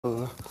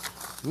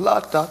La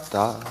da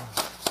da.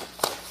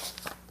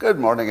 Good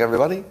morning,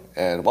 everybody,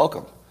 and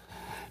welcome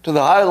to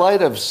the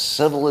highlight of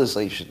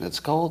civilization. It's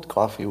called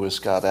Coffee with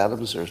Scott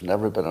Adams. There's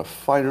never been a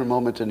finer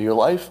moment in your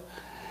life,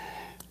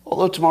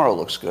 although tomorrow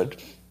looks good.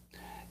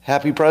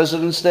 Happy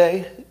President's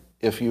Day.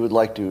 If you would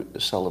like to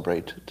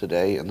celebrate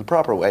today in the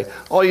proper way,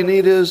 all you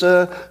need is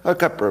a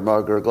cup or a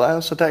mug or a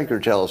glass, a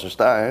tankard, chalice or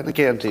stein, a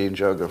canteen,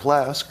 jug or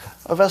flask,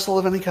 a vessel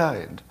of any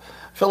kind.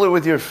 Fill it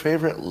with your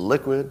favorite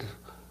liquid.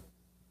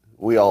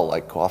 We all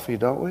like coffee,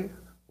 don't we?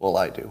 Well,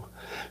 I do.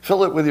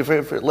 Fill it with your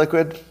favorite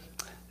liquid.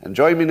 And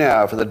join me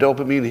now for the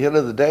dopamine hit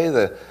of the day,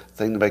 the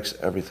thing that makes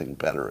everything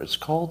better. It's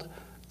called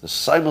the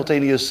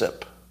simultaneous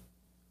sip.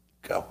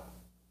 Go.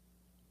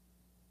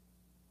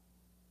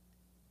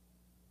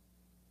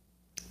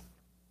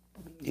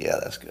 Yeah,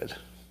 that's good.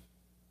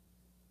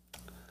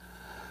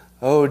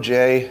 Oh,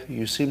 Jay,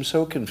 you seem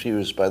so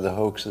confused by the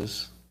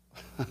hoaxes.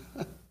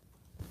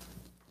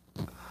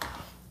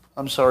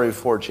 I'm sorry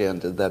 4chan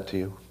did that to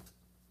you.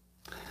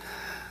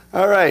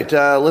 All right,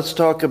 let's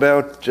talk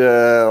about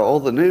all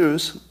the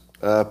news.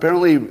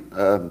 Apparently,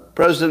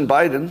 President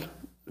Biden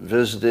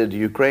visited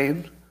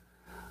Ukraine.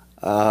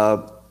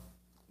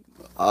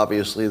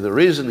 Obviously, the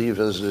reason he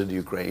visited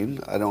Ukraine,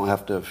 I don't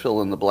have to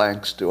fill in the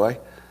blanks, do I?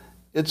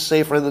 It's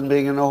safer than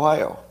being in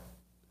Ohio.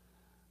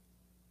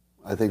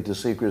 I think the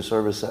Secret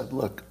Service said,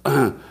 look,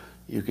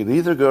 you can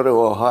either go to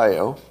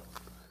Ohio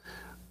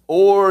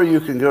or you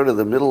can go to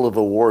the middle of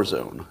a war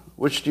zone.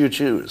 Which do you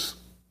choose?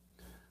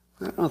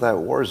 Oh, that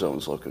war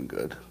zone's looking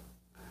good.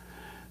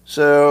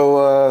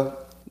 So,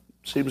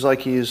 seems like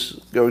he's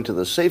going to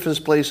the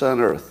safest place on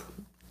earth,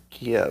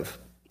 Kiev.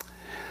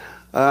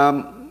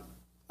 I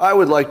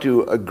would like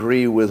to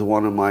agree with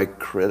one of my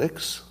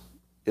critics,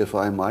 if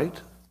I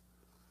might,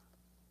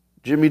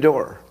 Jimmy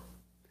Dore,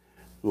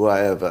 who I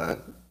have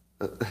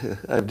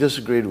I've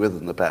disagreed with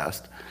in the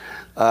past.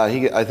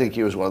 I think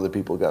he was one of the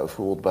people who got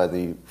fooled by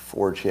the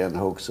 4chan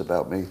hoax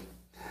about me.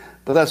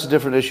 But that's a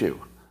different issue.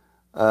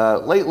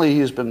 Lately,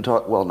 he's been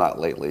well, not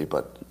lately,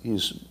 but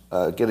he's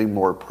getting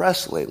more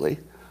press lately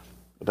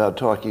about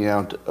talking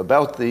out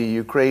about the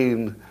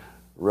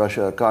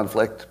Ukraine-Russia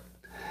conflict.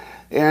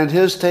 And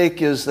his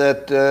take is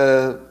that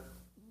the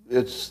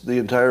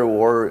entire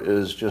war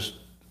is just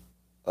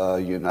a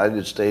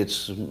United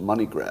States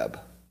money grab.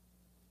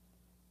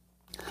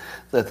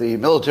 That the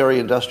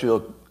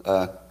military-industrial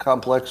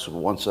complex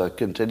wants a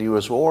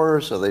continuous war,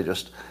 so they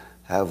just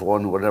have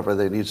one whenever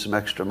they need some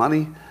extra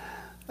money.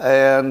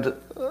 And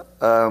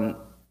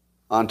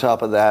on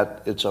top of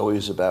that, it's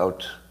always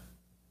about,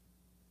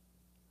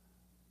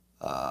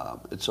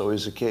 it's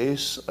always a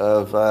case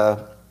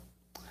of,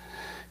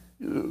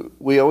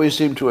 we always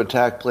seem to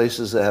attack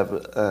places that have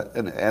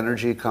an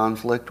energy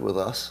conflict with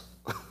us.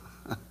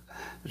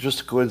 It's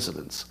just a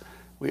coincidence.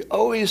 We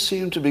always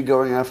seem to be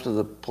going after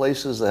the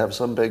places that have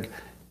some big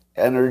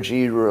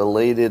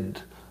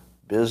energy-related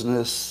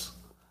business.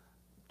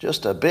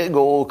 Just a big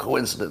old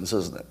coincidence,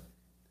 isn't it?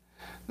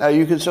 Now,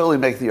 you can certainly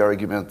make the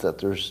argument that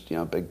there's,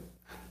 big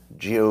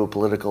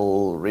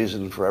geopolitical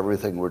reason for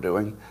everything we're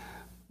doing.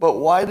 But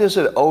why does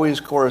it always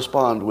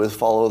correspond with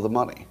follow the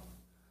money?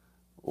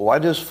 Why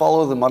does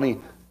follow the money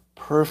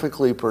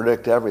perfectly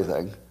predict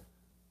everything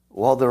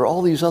while there are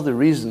all these other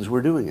reasons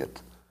we're doing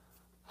it?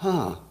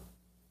 So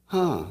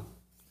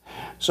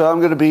I'm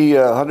going to be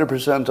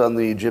 100% on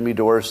the Jimmy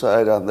Dore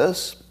side on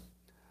this.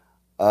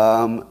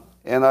 And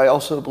I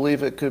also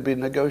believe it could be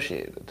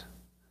negotiated.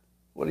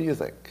 What do you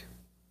think?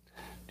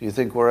 Do you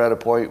think we're at a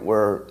point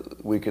where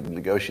we could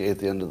negotiate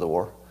the end of the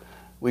war?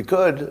 We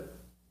could,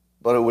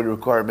 but it would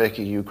require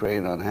making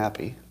Ukraine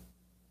unhappy.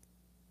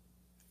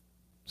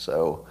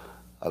 So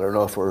I don't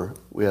know if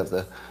we have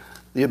the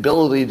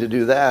ability to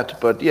do that,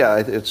 but yeah,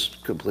 it's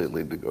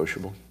completely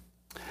negotiable.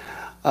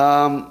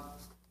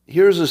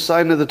 Here's a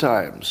sign of the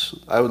times.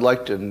 I would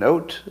like to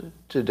note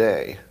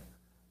today,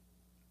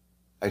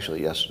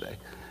 actually yesterday.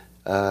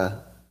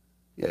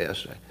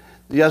 Yesterday.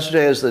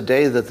 Yesterday is the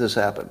day that this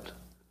happened.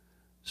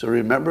 So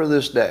remember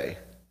this day.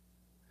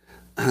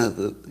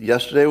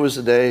 Yesterday was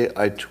the day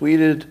I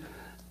tweeted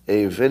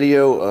a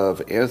video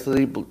of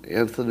Anthony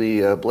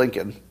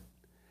Blinken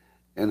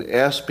and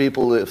asked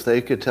people if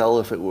they could tell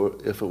if it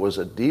was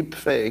a deep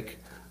fake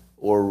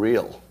or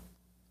real.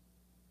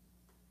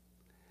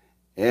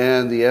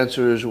 And the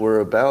answers were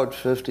about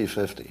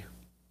 50-50.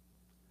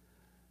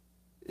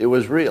 It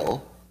was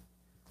real,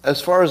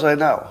 as far as I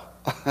know.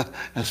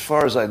 As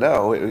far as I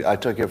know, I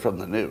took it from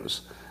the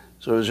news.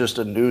 So it was just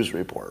a news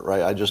report,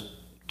 right? I just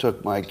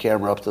took my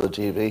camera up to the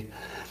TV.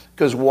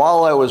 Because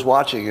while I was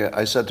watching it,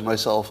 I said to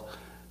myself,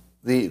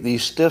 the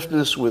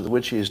stiffness with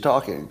which he's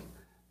talking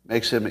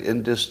makes him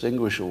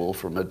indistinguishable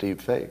from a deep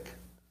fake.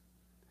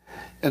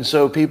 And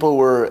so people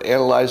were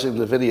analyzing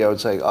the video and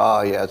saying,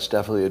 yeah, it's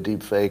definitely a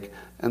deep fake.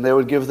 And they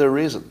would give their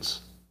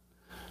reasons.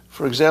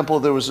 For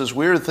example, there was this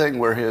weird thing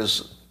where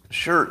his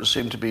shirt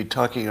seemed to be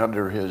tucking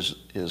under his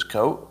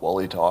coat while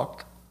he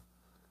talked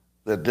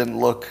that didn't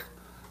look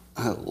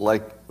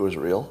like it was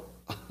real.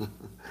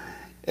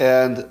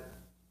 And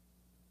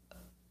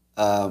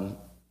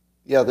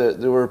Yeah,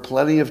 there were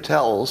plenty of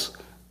tells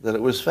that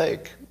it was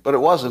fake, but it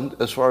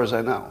wasn't, as far as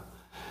I know.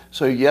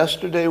 So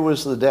yesterday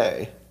was the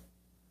day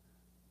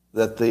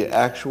that the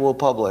actual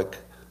public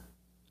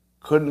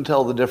couldn't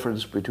tell the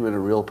difference between a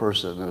real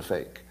person and a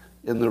fake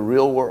in the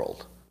real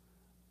world.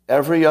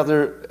 As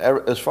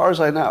far as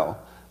I know,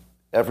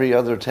 every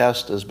other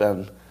test has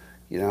been,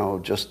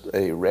 just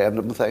a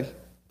random thing.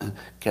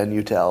 Can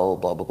you tell,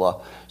 blah, blah,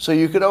 blah. So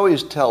you could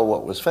always tell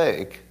what was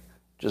fake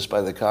just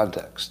by the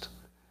context.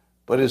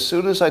 But as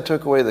soon as I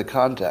took away the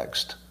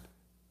context,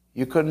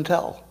 you couldn't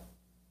tell.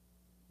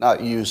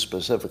 Not you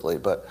specifically,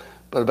 but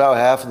about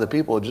half of the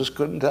people just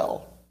couldn't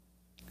tell.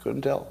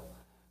 Couldn't tell.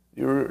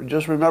 You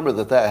just remember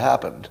that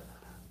happened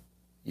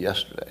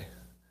yesterday.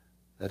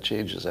 That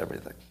changes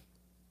everything.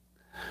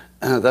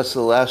 That's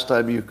the last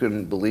time you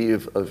can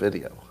believe a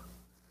video.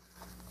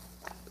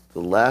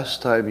 The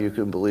last time you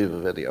can believe a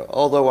video.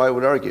 Although I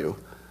would argue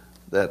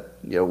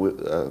that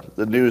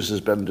the news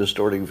has been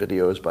distorting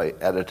videos by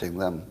editing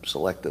them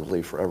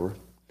selectively forever.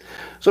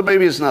 So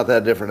maybe it's not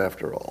that different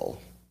after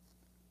all.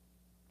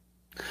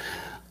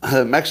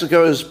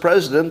 Mexico's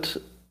president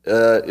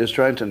is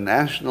trying to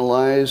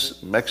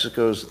nationalize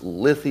Mexico's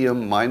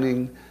lithium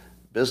mining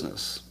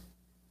business.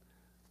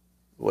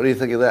 What do you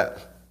think of that?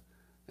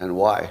 And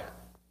why?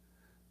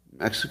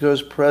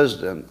 Mexico's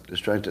president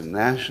is trying to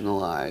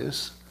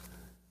nationalize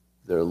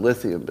their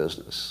lithium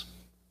business.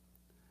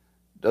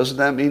 Doesn't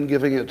that mean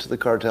giving it to the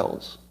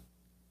cartels?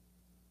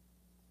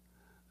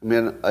 I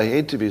mean, I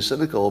hate to be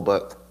cynical,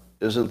 but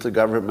isn't the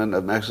government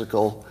of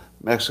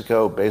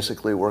Mexico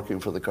basically working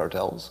for the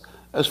cartels?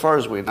 As far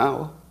as we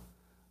know.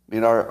 I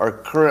mean, our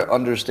current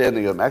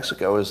understanding of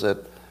Mexico is that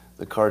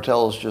the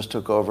cartels just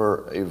took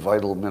over a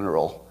vital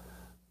mineral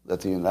that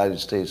the United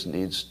States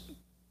needs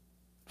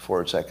for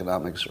its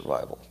economic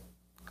survival.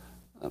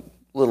 A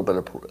little bit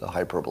of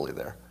hyperbole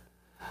there.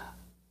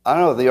 I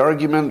don't know, the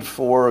argument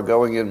for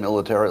going in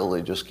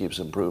militarily just keeps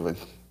improving.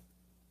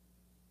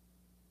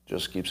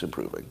 Just keeps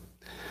improving.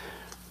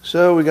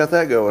 So we got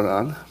that going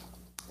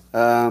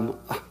on.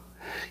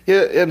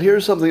 Yeah, and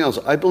here's something else.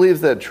 I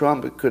believe that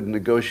Trump could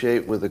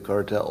negotiate with the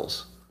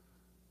cartels.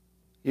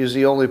 He's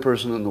the only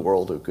person in the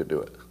world who could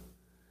do it.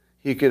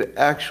 He could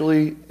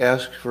actually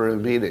ask for a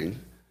meeting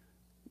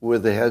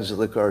with the heads of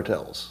the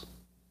cartels.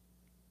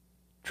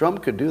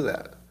 Trump could do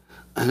that.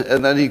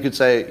 And then he could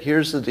say,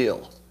 here's the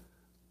deal.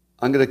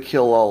 I'm going to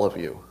kill all of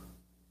you.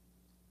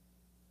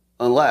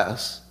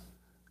 Unless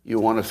you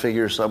want to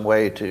figure some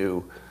way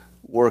to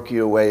work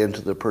your way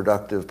into the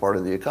productive part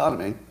of the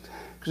economy.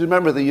 Because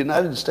remember, the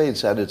United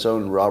States had its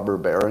own robber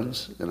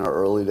barons in our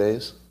early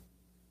days,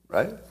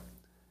 right?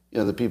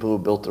 The people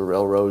who built the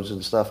railroads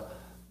and stuff,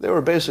 they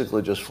were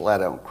basically just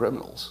flat-out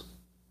criminals.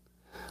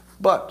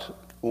 But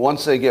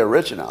once they get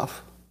rich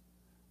enough,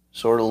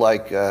 sort of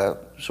like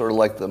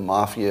the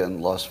mafia in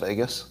Las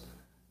Vegas.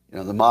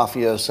 The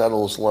mafia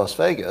settles Las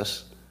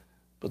Vegas,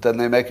 but then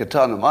they make a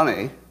ton of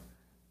money,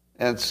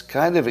 and it's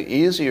kind of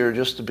easier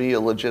just to be a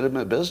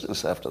legitimate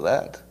business after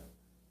that.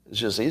 It's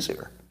just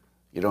easier.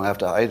 You don't have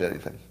to hide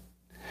anything.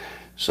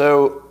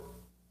 So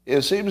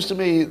it seems to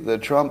me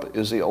that Trump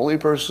is the only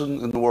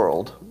person in the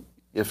world,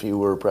 if he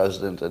were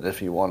president and if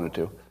he wanted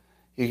to,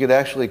 he could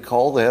actually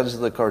call the heads of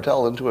the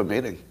cartel into a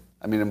meeting.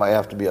 I mean, it might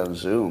have to be on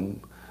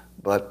Zoom,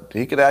 but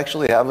he could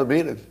actually have a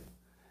meeting.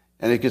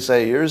 And he could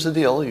say, here's the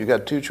deal, you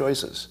got two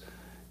choices.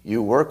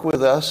 You work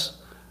with us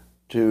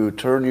to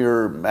turn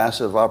your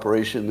massive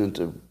operation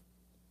into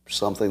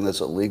something that's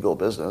a legal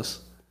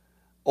business,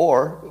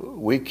 or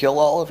we kill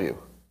all of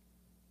you.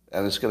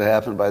 And it's going to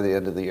happen by the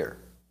end of the year.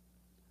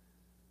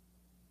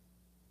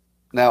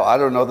 Now, I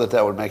don't know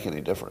that would make any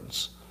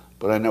difference,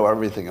 but I know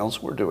everything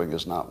else we're doing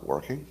is not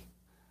working.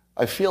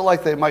 I feel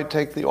like they might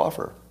take the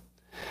offer.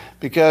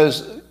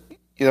 Because,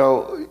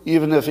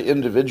 even if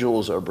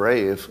individuals are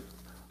brave,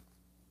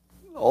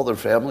 all their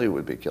family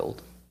would be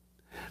killed.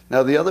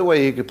 Now, the other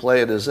way he could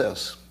play it is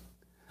this.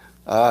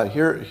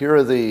 Here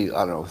are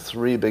the,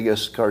 3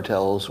 biggest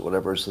cartels,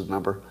 whatever is the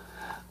number.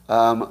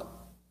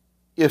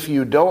 If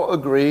you don't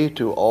agree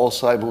to all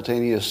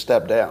simultaneous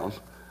step down,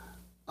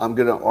 I'm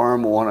going to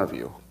arm one of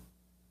you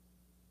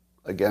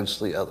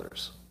against the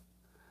others.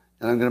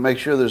 And I'm going to make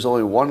sure there's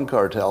only one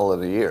cartel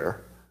in a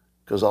year,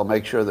 because I'll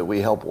make sure that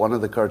we help one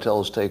of the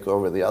cartels take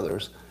over the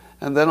others,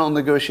 and then I'll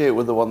negotiate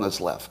with the one that's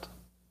left.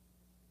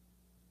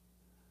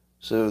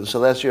 So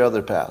that's your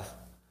other path.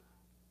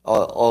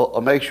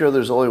 I'll make sure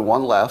there's only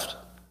one left,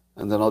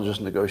 and then I'll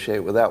just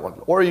negotiate with that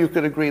one. Or you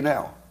could agree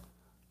now,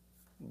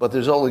 but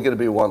there's only going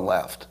to be one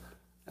left,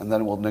 and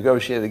then we'll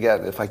negotiate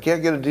again. If I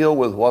can't get a deal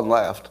with one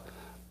left,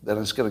 then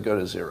it's going to go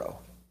to 0.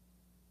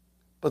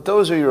 But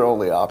those are your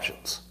only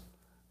options,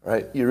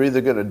 right? You're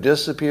either going to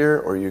disappear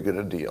or you're going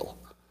to deal.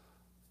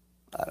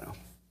 I don't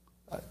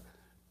know.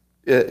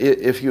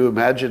 If you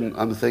imagine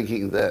I'm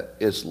thinking that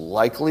it's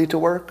likely to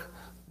work,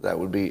 that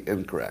would be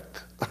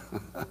incorrect.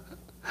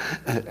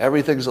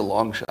 Everything's a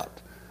long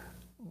shot.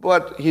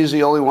 But he's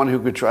the only one who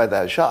could try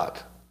that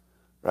shot,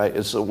 right?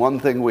 It's the one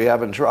thing we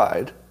haven't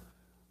tried.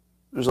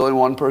 There's only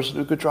one person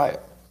who could try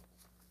it.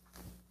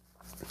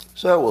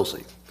 So we'll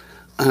see.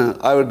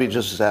 I would be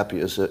just as happy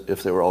as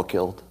if they were all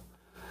killed.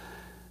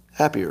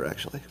 Happier,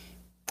 actually.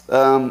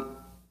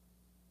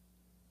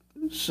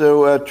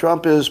 So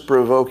Trump is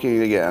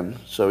provoking again.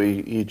 So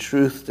he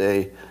truthed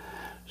a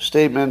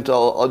statement.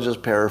 I'll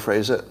just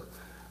paraphrase it.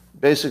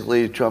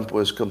 Basically, Trump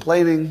was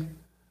complaining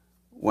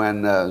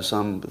when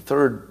some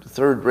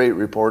third-rate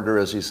reporter,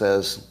 as he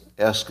says,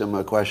 asked him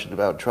a question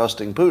about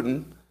trusting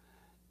Putin,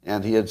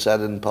 and he had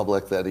said in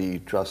public that he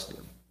trusted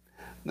him.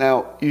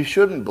 Now, you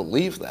shouldn't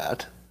believe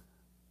that.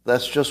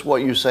 That's just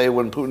what you say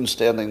when Putin's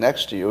standing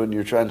next to you and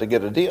you're trying to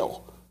get a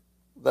deal.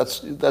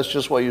 That's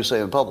just what you say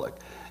in public.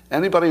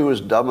 Anybody who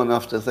is dumb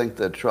enough to think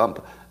that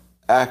Trump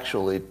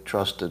actually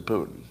trusted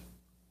Putin,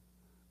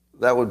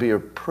 that would be a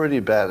pretty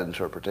bad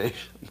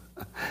interpretation.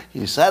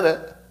 He said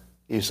it.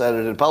 He said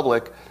it in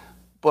public.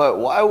 But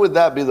why would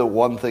that be the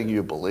one thing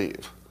you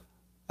believe?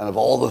 And of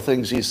all the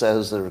things he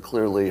says that are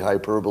clearly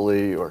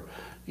hyperbole or,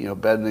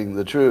 bending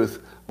the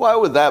truth, why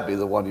would that be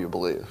the one you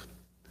believe?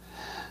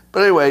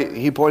 But anyway,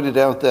 he pointed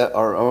out that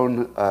our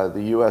own,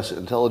 the U.S.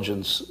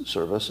 intelligence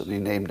service, and he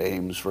named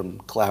names from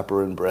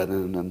Clapper and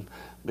Brennan and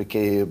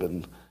McCabe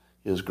and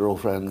his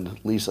girlfriend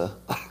Lisa,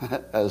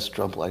 as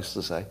Trump likes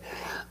to say.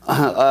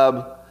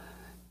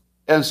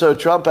 And so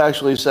Trump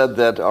actually said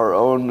that our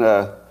own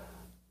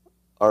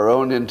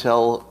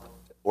intel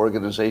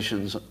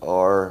organizations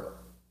are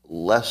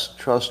less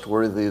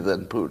trustworthy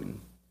than Putin.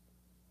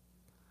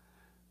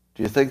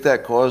 Do you think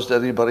that caused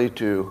anybody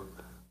to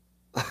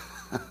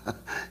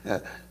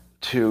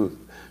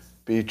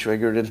be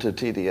triggered into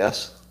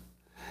TDS?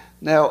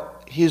 Now,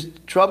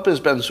 Trump has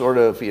been sort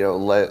of,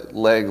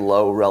 laying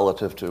low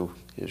relative to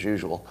his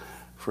usual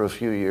for a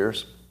few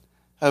years.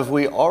 Have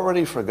we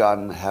already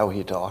forgotten how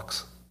he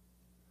talks?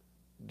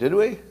 Did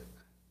we?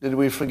 Did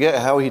we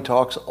forget how he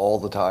talks all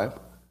the time?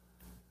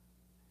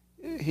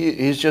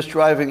 He's just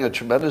driving a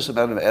tremendous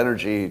amount of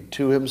energy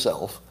to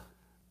himself,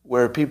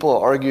 where people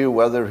argue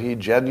whether he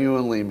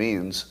genuinely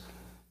means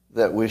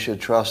that we should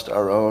trust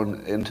our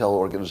own intel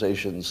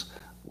organizations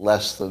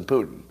less than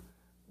Putin.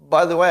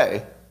 By the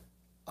way,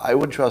 I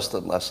would trust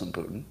them less than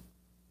Putin.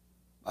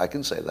 I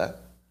can say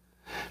that.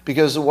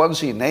 Because the ones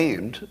he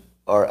named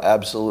are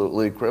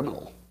absolutely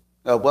criminal.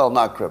 Well,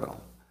 not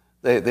criminal.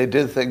 They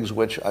did things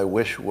which I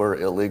wish were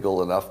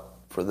illegal enough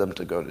for them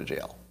to go to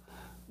jail.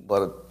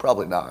 But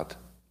probably not.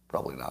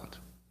 Probably not.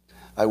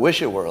 I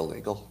wish it were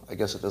illegal. I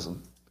guess it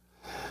isn't.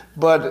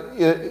 But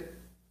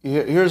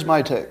here's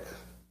my take.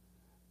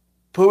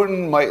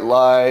 Putin might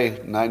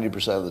lie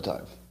 90% of the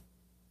time.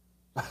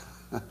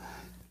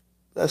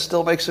 That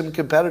still makes him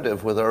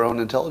competitive with our own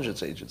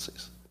intelligence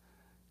agencies.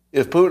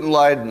 If Putin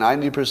lied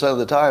 90% of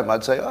the time,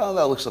 I'd say, oh,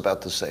 that looks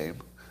about the same.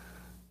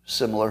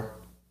 Similar.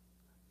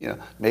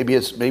 Maybe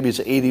it's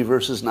 80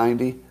 versus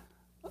 90.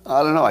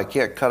 I don't know. I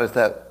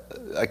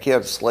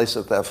can't slice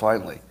it that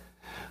finely.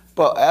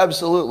 But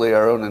absolutely,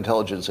 our own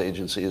intelligence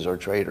agencies are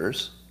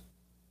traitors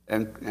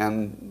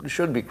and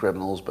should be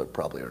criminals, but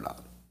probably are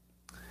not.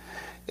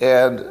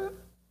 And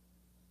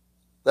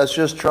that's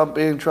just Trump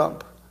being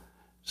Trump.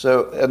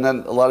 So, and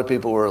then a lot of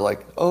people were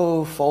like,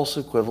 oh, false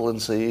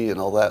equivalency and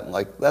all that.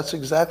 And that's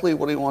exactly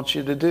what he wants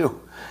you to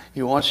do.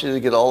 He wants you to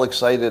get all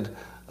excited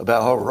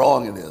about how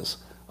wrong it is.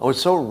 Oh,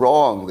 it's so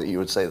wrong that you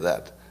would say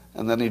that.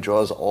 And then he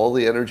draws all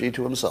the energy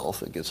to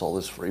himself and gets all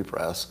this free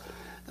press.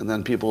 And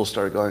then people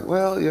start going,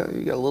 well, yeah,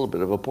 you got a little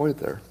bit of a point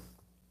there.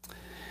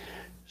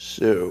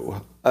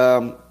 So,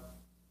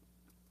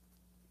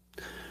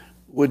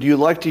 would you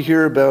like to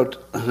hear about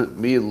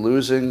me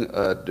losing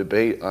a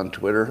debate on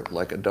Twitter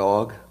like a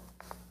dog?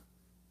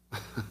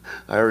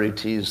 I already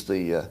teased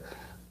the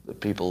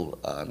people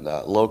on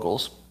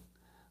Locals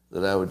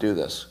that I would do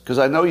this. Because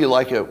I know you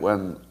like it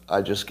when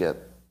I just get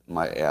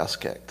my ass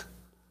kicked.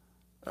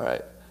 All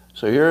right.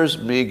 So here's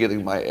me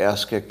getting my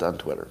ass kicked on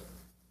Twitter.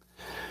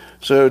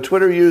 So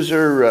Twitter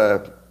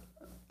user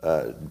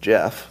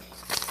Jeff,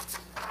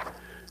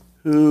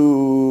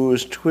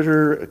 whose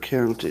Twitter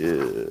account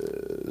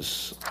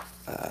is,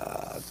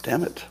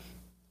 damn it,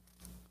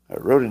 I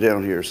wrote it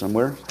down here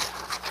somewhere.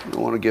 I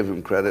don't want to give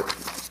him credit.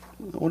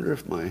 I wonder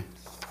if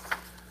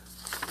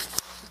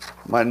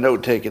my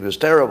note taking is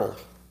terrible.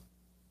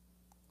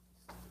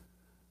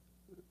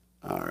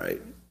 All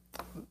right.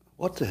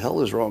 What the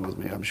hell is wrong with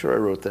me? I'm sure I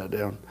wrote that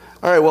down.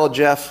 All right, well,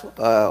 Jeff,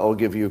 I'll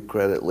give you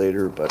credit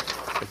later, but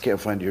I can't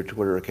find your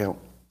Twitter account.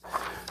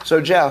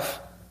 So Jeff,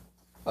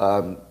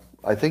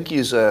 I think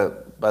he's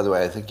by the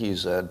way, I think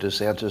he's a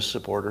DeSantis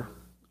supporter.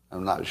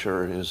 I'm not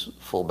sure his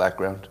full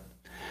background.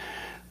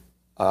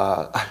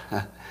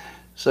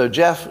 So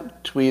Jeff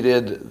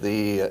tweeted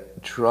the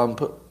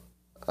Trump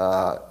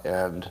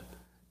and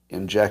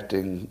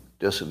injecting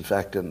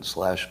disinfectant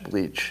 /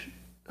 bleach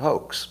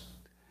hoax,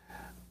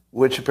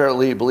 which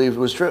apparently he believed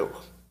was true.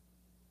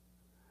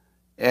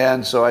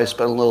 And so I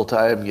spent a little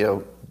time,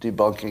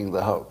 debunking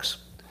the hoax.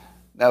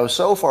 Now,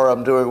 so far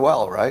I'm doing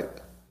well, right?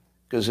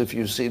 Because if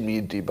you've seen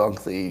me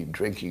debunk the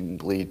drinking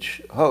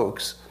bleach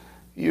hoax,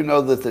 you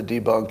know that the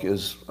debunk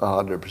is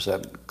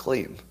 100%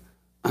 clean.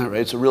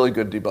 Right? It's a really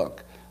good debunk.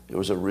 It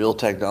was a real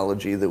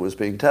technology that was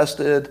being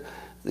tested.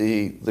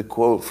 The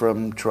quote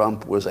from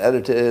Trump was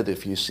edited.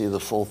 If you see the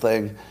full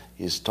thing,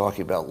 he's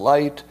talking about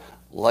light.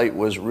 Light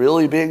was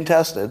really being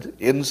tested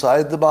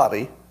inside the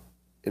body,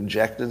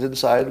 injected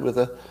inside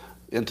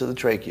into the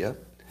trachea.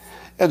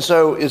 And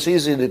so it's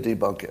easy to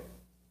debunk it.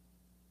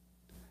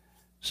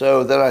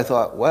 So then I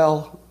thought,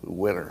 well,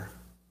 winner.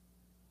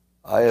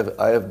 I have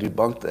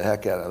debunked the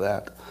heck out of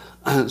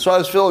that. So I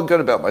was feeling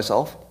good about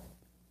myself.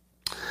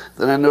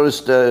 Then I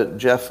noticed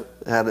Jeff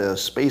had a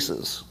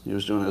Spaces. He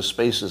was doing a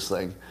Spaces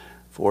thing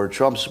for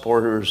Trump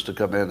supporters to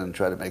come in and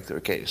try to make their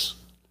case.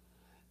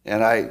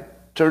 And I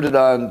turned it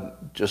on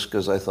just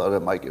because I thought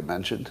it might get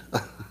mentioned,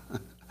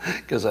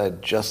 because I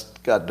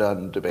just got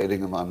done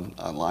debating him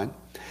online.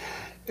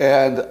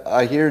 And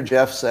I hear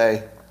Jeff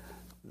say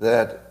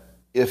that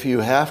if you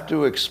have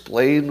to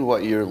explain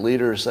what your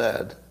leader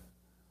said,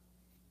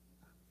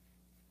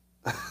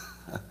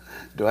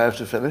 do I have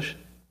to finish?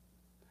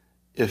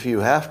 If you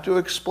have to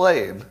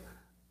explain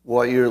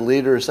what your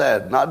leader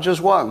said, not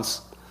just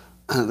once,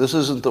 this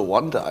isn't the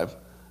one time,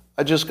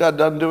 I just got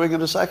done doing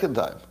it a second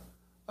time.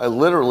 I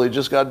literally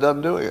just got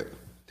done doing it.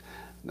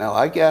 Now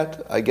I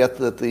get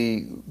that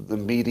the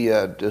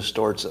media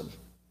distorts him.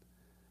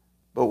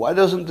 But why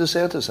doesn't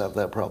DeSantis have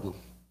that problem?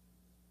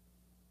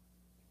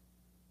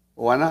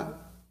 Why not?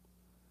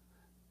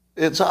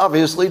 It's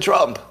obviously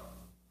Trump,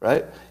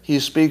 right? He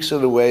speaks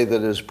in a way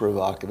that is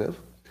provocative.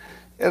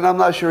 And I'm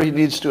not sure he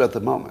needs to at the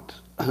moment.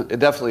 It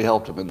definitely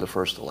helped him in the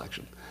first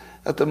election.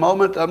 At the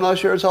moment, I'm not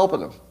sure it's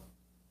helping him.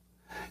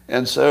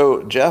 And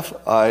so, Jeff,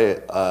 I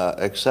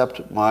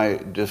accept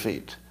my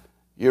defeat.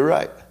 You're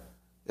right.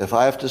 If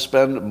I have to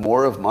spend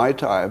more of my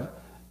time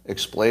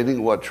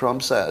explaining what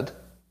Trump said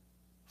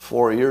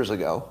 4 years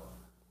ago,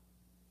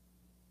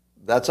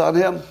 that's on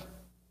him.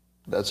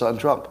 That's on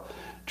Trump.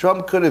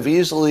 Trump could have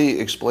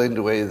easily explained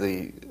away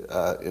the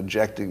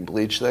injecting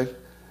bleach thing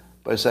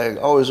by saying,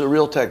 oh, it's a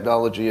real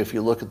technology. If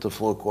you look at the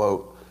full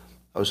quote,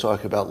 I was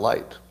talking about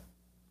light.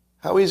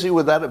 How easy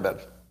would that have been?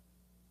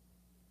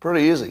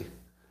 Pretty easy.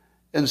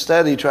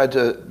 Instead, he tried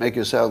to make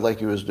it sound like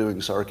he was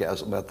doing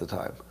sarcasm at the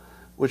time,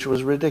 which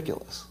was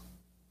ridiculous.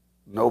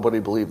 Nobody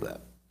believed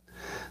that.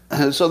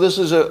 And so this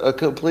is a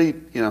complete,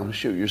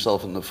 shoot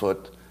yourself in the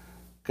foot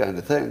kind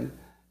of thing.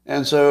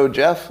 And so,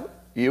 Jeff,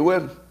 you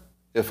win.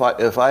 If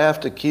I have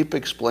to keep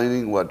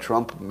explaining what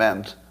Trump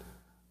meant,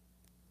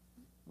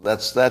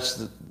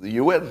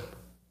 you win.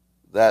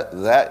 That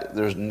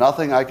there's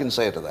nothing I can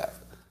say to that.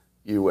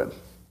 You win.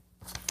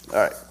 All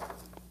right.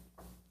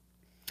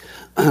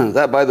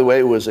 That, by the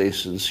way, was a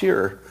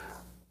sincere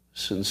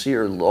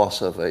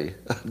loss of a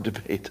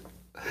debate,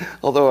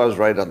 although I was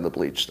right on the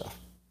bleach stuff.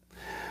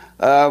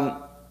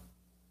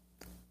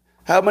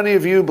 How many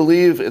of you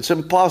believe it's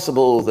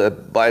impossible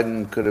that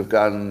Biden could have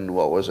gotten,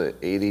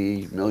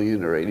 80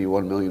 million or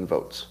 81 million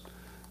votes?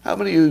 How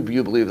many of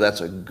you believe that's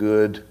a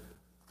good,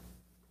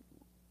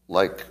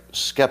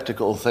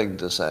 skeptical thing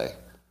to say?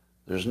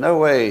 There's no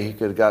way he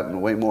could have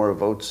gotten way more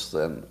votes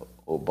than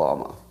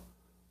Obama.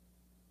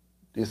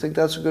 Do you think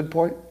that's a good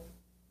point?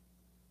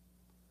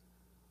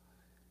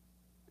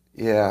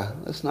 Yeah,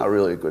 that's not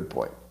really a good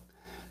point.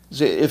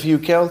 See, if you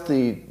count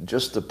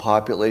just the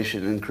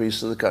population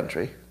increase of the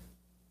country,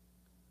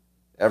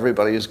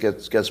 everybody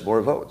gets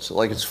more votes.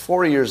 It's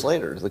 4 years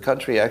later. The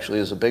country actually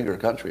is a bigger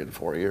country in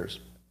 4 years.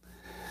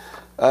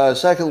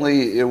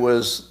 Secondly, it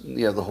was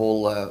the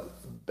whole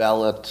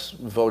ballot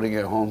voting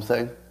at home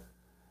thing.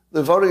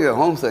 The voting at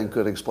home thing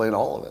could explain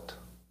all of it.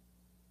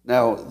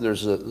 Now,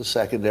 there's a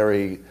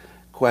secondary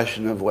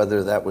question of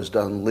whether that was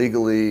done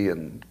legally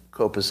and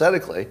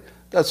copacetically.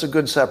 That's a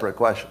good separate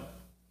question.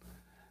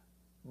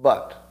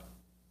 But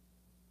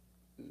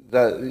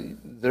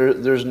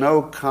there's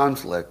no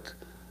conflict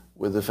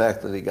with the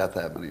fact that he got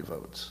that many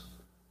votes.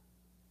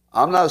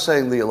 I'm not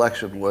saying the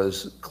election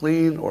was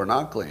clean or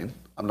not clean.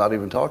 I'm not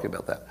even talking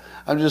about that.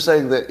 I'm just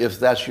saying that if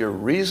that's your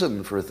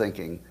reason for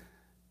thinking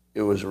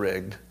it was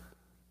rigged,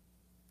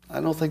 I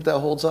don't think that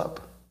holds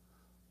up.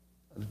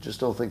 I just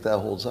don't think that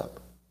holds up.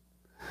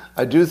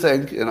 I do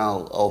think, and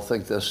I'll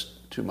think this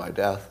to my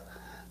death,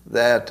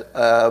 that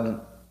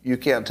you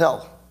can't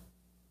tell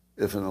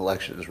if an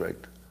election is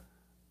rigged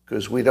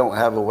because we don't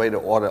have a way to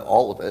audit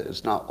all of it.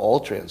 It's not all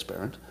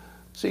transparent,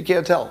 so you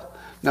can't tell.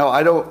 Now,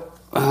 I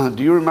don't.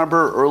 Do you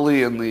remember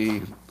early in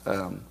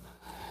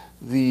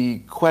the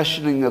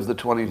questioning of the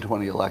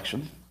 2020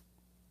 election?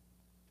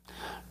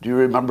 Do you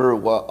remember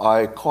what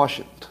I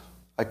cautioned?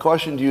 I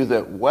cautioned you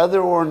that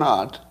whether or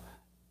not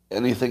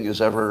anything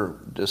is ever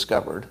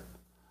discovered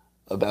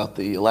about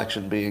the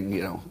election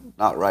being,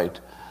 not right,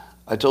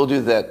 I told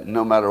you that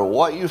no matter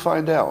what you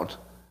find out,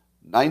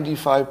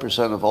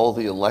 95% of all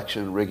the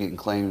election rigging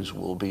claims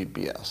will be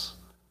BS.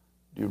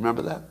 Do you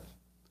remember that?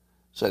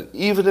 So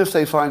even if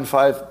they find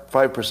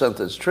 5%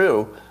 that's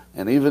true,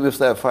 and even if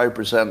that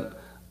 5%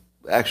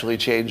 actually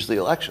changed the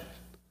election,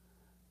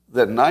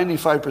 that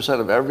 95%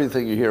 of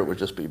everything you hear would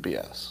just be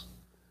BS.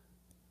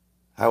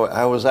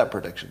 How was that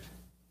prediction?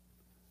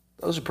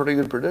 That was a pretty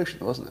good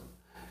prediction, wasn't it?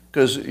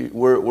 Because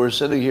we're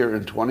sitting here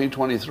in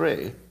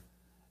 2023,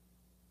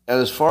 and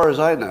as far as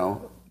I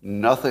know,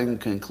 nothing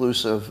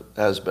conclusive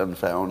has been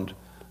found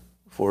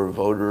for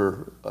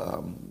voter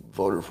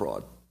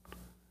fraud.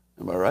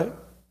 Am I right?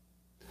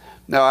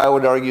 Now, I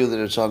would argue that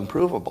it's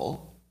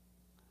unprovable,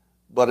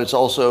 but it's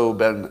also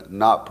been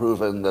not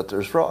proven that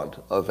there's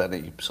fraud of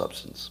any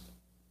substance.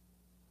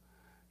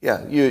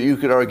 Yeah, you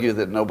could argue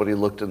that nobody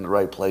looked in the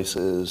right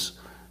places,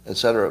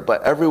 etc.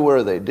 But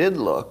everywhere they did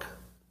look,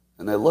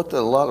 and they looked at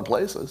a lot of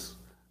places,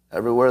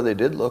 everywhere they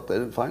did look, they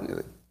didn't find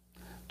anything.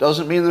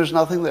 Doesn't mean there's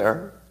nothing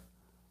there.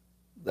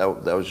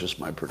 That was just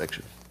my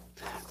prediction.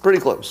 Pretty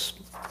close.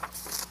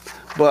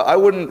 But I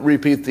wouldn't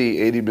repeat the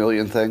 80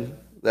 million thing.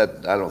 I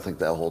don't think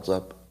that holds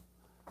up.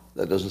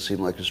 That doesn't seem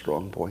like a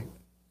strong point.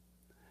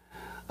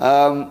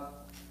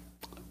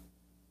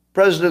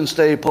 President's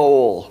Day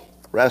poll.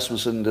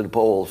 Rasmussen did a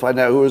poll. Find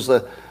out who was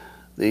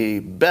the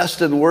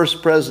best and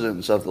worst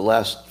presidents of the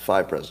last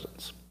 5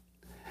 presidents.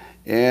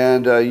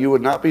 And you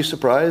would not be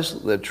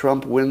surprised that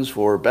Trump wins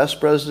for best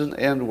president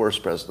and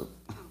worst president.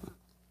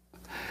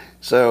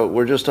 So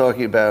we're just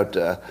talking about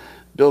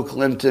Bill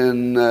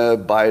Clinton,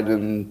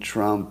 Biden,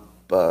 Trump,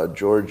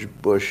 George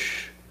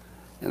Bush,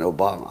 and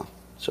Obama.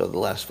 So the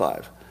last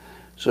 5.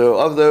 So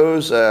of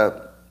those,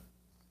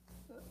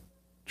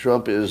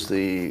 Trump is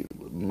the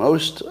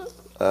most,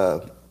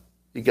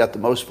 he got the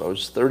most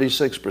votes,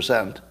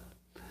 36%.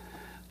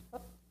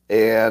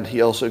 And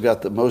he also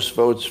got the most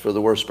votes for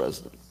the worst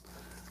president.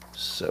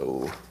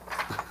 So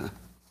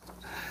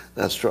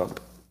that's Trump.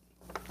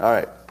 All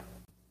right.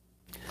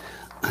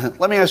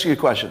 Let me ask you a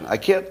question. I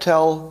can't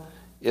tell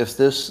if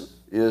this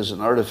is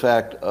an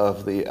artifact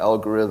of the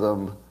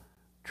algorithm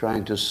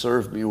trying to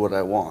serve me what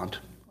I want,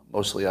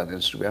 mostly on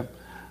Instagram,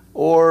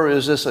 or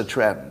is this a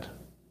trend?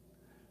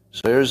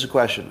 So here's the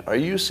question. Are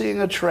you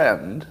seeing a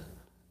trend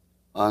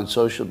on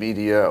social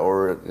media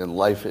or in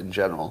life in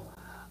general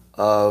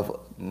of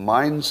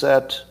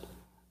mindset,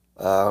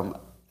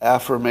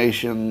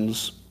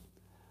 affirmations,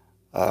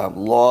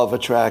 law of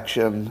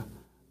attraction,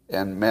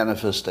 and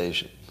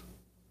manifestation?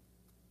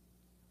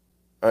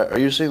 Are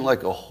you seeing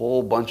like a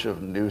whole bunch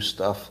of new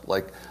stuff?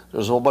 Like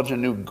there's a whole bunch of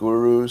new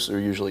gurus. They're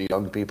usually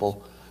young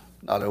people,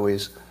 not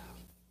always.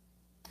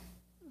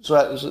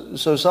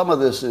 So some of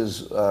this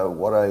is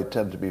what I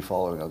tend to be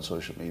following on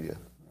social media,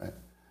 right?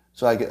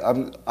 So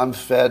I'm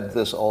fed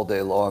this all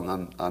day long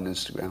on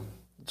Instagram.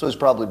 So it's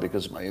probably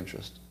because of my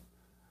interest.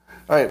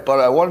 All right,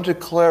 but I wanted to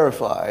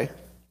clarify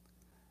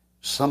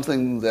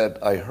something that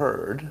I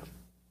heard,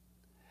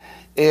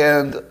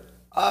 and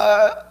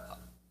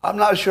I'm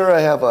not sure I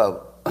have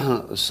a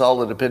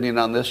solid opinion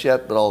on this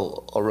yet, but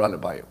I'll run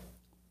it by you.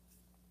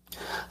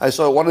 I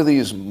saw one of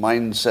these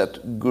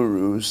mindset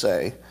gurus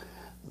say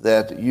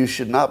that you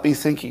should not be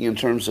thinking in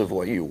terms of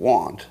what you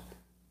want,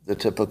 the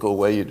typical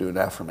way you do an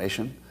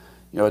affirmation.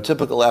 You know, a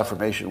typical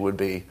affirmation would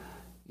be,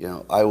 you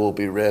know, I will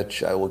be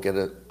rich, I will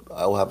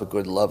have a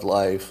good love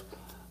life,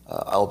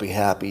 I'll be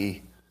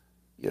happy,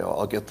 you know,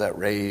 I'll get that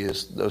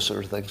raise, those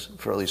sort of things,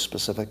 fairly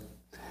specific.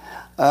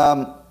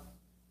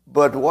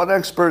 But one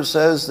expert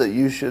says that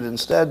you should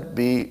instead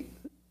be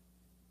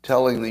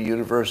telling the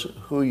universe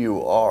who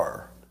you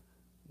are.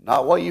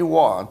 Not what you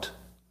want,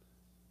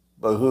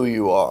 but who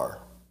you are.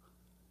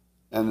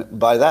 And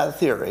by that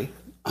theory,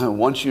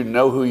 once you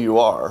know who you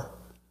are,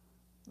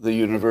 the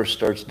universe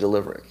starts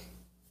delivering.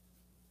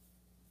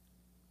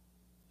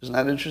 Isn't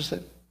that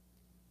interesting?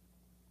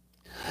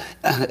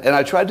 And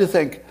I tried to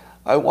think,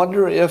 I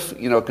wonder if,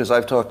 you know, because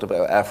I've talked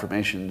about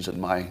affirmations in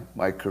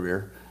my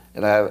career,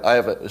 and I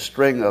have a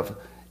string of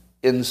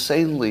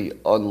insanely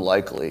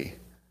unlikely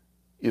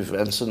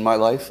events in my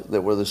life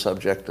that were the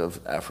subject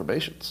of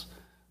affirmations.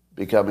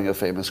 Becoming a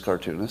famous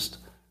cartoonist.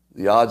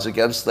 The odds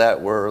against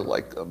that were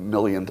like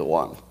 1,000,000 to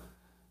 1.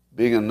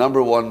 Being a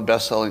 #1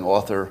 best-selling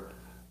author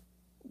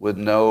with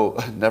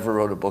never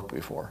wrote a book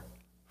before.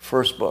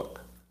 First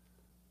book,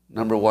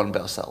 #1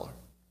 bestseller.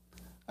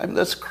 I mean,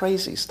 that's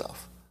crazy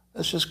stuff.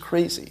 That's just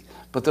crazy.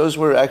 But those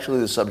were actually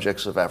the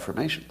subjects of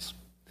affirmations.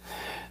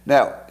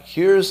 Now,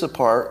 here's the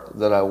part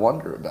that I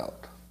wonder about.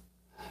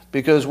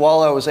 Because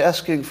while I was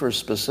asking for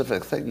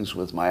specific things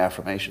with my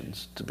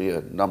affirmations, to be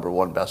a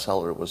 #1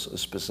 bestseller was a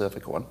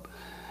specific one,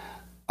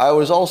 I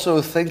was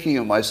also thinking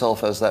of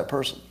myself as that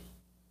person.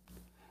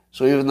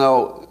 So even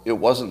though it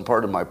wasn't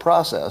part of my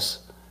process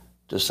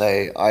to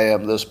say, I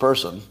am this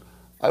person,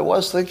 I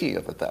was thinking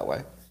of it that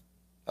way.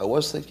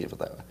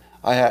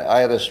 I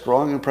had a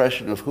strong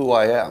impression of who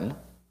I am,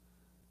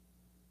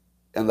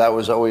 and that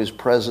was always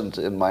present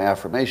in my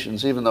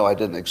affirmations, even though I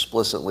didn't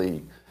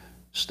explicitly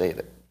state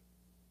it.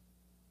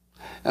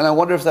 And I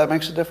wonder if that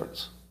makes a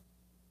difference.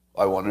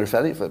 I wonder if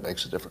any of it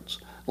makes a difference.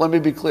 Let me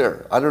be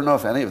clear. I don't know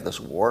if any of this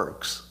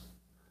works.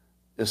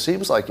 It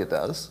seems like it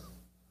does.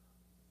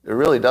 It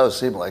really does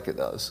seem like it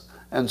does.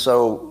 And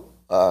so,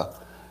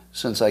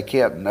 since I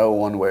can't know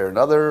one way or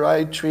another,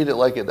 I treat it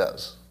like it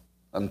does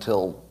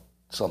until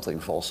something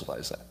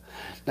falsifies that.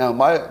 Now,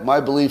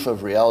 my belief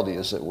of reality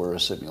is that we're a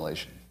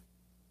simulation.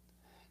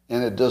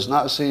 And it does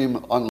not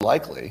seem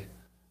unlikely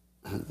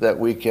that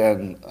we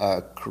can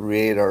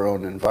create our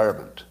own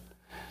environment.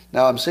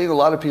 Now, I'm seeing a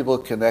lot of people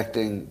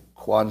connecting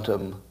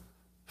quantum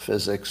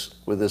physics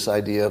with this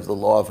idea of the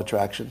law of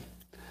attraction.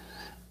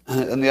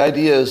 And the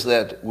idea is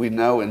that we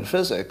know in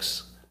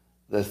physics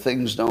that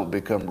things don't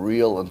become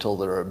real until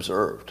they're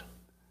observed,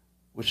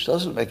 which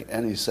doesn't make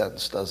any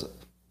sense, does it?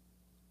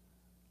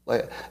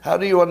 Like, how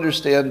do you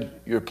understand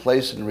your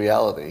place in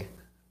reality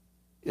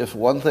if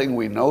one thing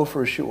we know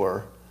for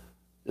sure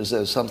is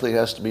that something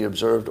has to be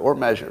observed or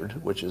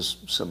measured, which is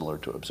similar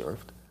to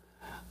observed,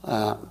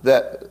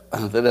 that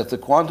at the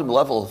quantum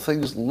level,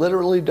 things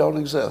literally don't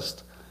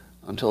exist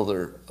until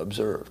they're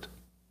observed.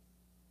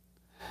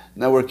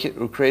 Now we're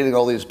creating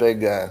all these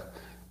big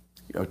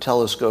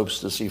telescopes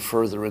to see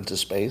further into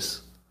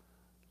space.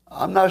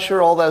 I'm not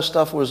sure all that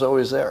stuff was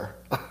always there.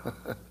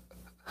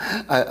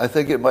 I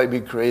think it might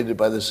be created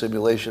by the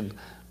simulation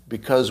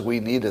because we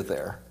need it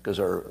there, because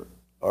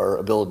our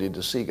ability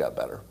to see got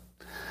better.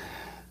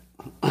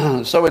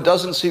 So it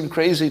doesn't seem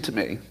crazy to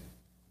me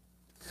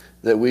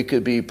that we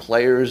could be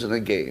players in a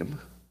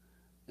game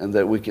and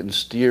that we can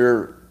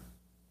steer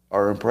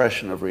our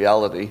impression of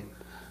reality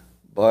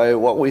by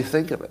what we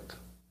think of it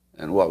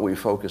and what we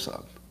focus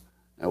on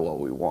and what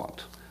we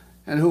want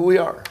and who we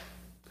are.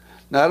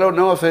 Now, I don't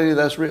know if any of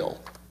that's real,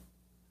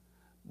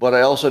 but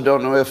I also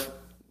don't know if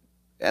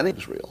any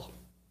is real.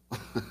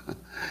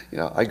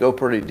 I go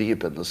pretty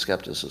deep in the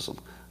skepticism.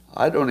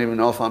 I don't even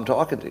know if I'm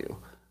talking to you.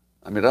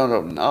 I mean, I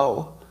don't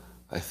know.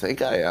 I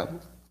think I am,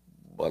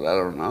 but I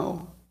don't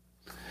know.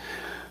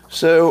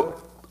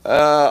 So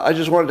I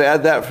just wanted to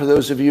add that for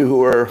those of you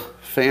who are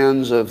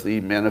fans of the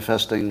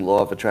manifesting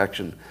law of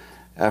attraction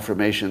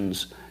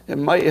affirmations. It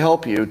might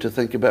help you to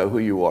think about who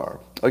you are.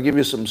 I'll give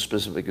you some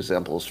specific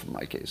examples from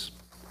my case.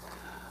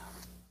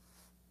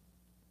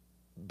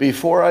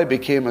 Before I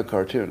became a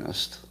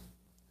cartoonist,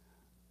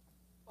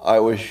 I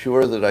was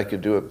sure that I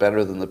could do it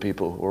better than the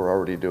people who were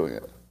already doing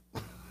it.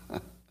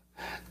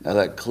 Now,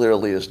 that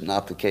clearly is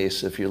not the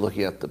case if you're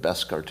looking at the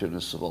best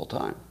cartoonists of all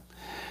time.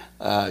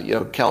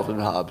 Calvin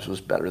Hobbes was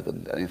better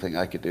than anything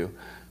I could do.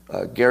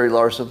 Gary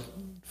Larson,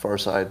 Far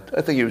Side,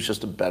 I think he was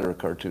just a better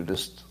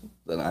cartoonist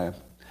than I am.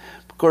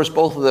 Of course,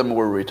 both of them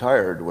were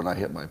retired when I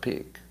hit my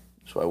peak,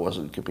 so I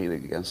wasn't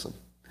competing against them.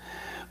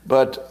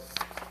 But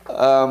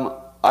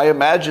I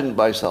imagined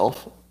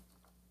myself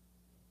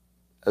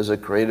as a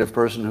creative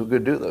person who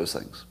could do those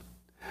things.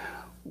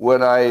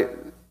 When I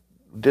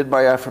did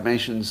my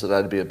affirmations that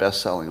I'd be a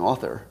best-selling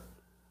author,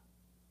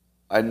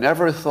 I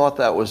never thought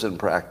that was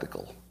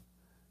impractical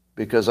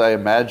because I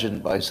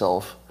imagined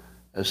myself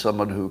as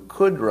someone who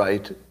could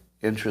write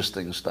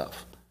interesting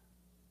stuff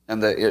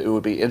and that it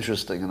would be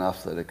interesting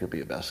enough that it could be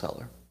a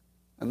bestseller.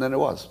 And then it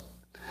was.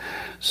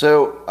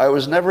 So I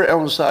was never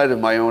outside of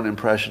my own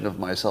impression of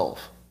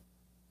myself.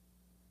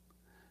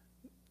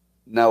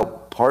 Now,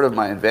 part of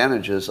my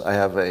advantage is I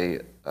have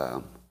an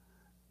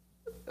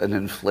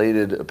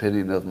inflated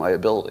opinion of my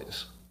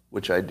abilities,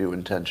 which I do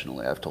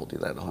intentionally. I've told you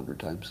that 100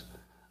 times.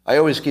 I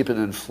always keep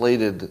an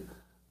inflated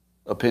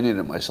opinion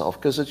of myself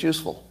because it's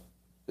useful.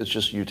 It's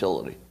just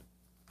utility.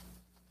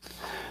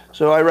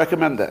 So I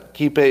recommend that.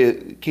 Keep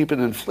an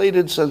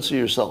inflated sense of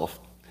yourself.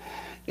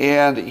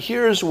 And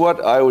here's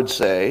what I would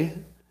say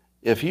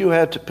if you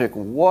had to pick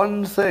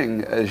one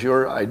thing as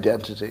your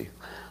identity,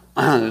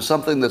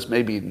 something that's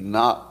maybe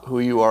not who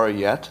you are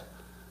yet,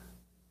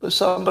 but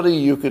somebody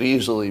you could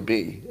easily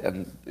be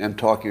and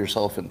talk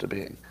yourself into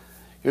being.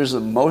 Here's the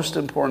most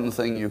important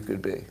thing you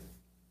could be.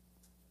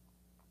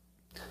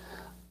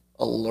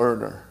 A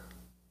learner.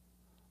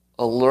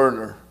 A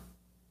learner.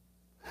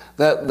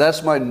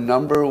 That's my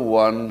number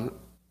one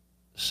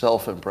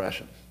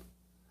self-impression.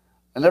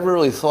 I never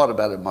really thought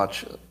about it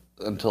much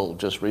until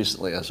just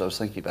recently as I was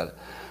thinking about it.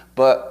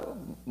 But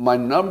my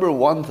number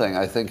one thing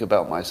I think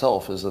about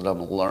myself is that I'm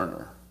a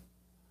learner,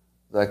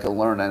 that I can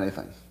learn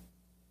anything.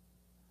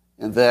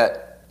 And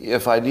that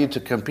if I need to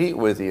compete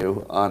with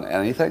you on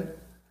anything,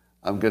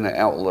 I'm going to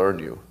outlearn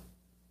you.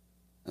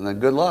 And then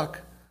good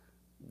luck.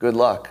 Good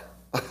luck.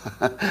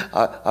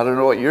 I don't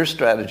know what your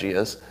strategy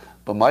is,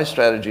 but my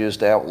strategy is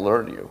to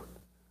outlearn you.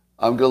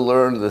 I'm going to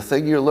learn the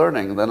thing you're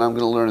learning, and then I'm going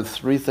to learn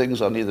 3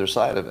 things on either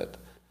side of it.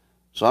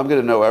 So I'm going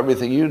to know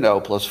everything you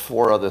know plus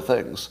 4 other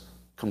things,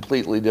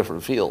 completely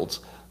different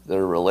fields that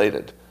are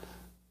related.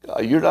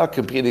 You're not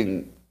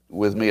competing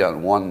with me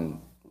on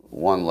one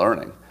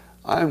learning.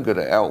 I'm going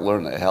to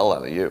outlearn the hell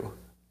out of you.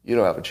 You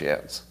don't have a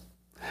chance.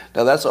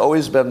 Now, that's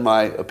always been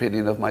my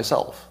opinion of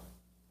myself.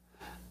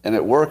 And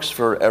it works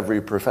for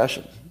every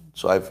profession.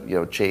 So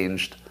I've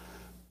changed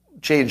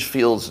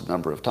fields a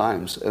number of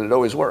times, and it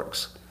always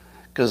works.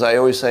 Because I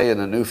always say in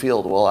a new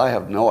field, well, I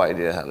have no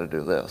idea how to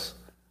do this.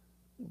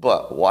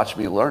 But watch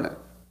me learn it.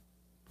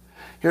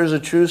 Here's a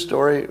true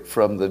story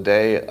from the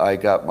day I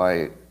got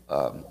my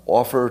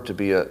offer to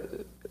be a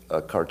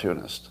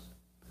cartoonist.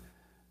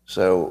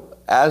 So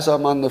as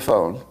I'm on the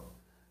phone,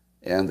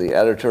 and the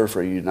editor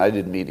for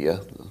United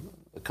Media,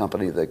 the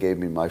company that gave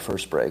me my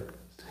first break,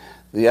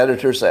 the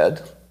editor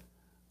said,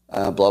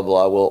 blah,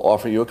 blah, we'll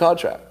offer you a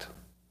contract.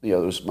 It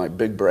was my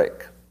big break.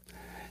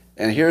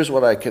 And here's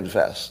what I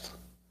confessed.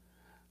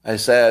 I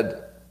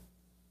said,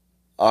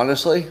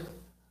 honestly,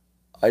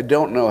 I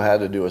don't know how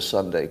to do a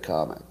Sunday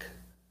comic.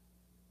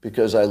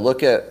 because I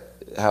look at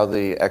how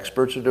the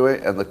experts are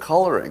doing, and the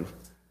coloring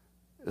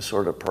is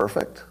sort of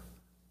perfect. Have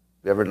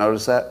you ever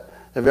noticed that?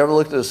 Have you ever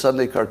looked at a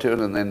Sunday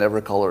cartoon and they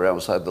never color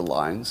outside the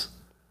lines?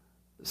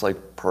 It's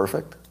like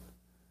perfect.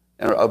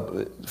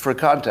 And for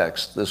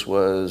context, this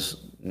was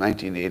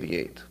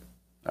 1988,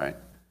 all right?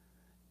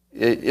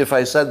 If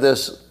I said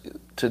this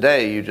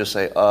today, you just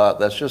say,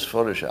 that's just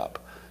Photoshop.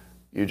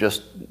 You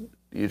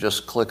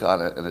just click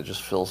on it and it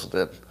just fills it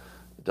in.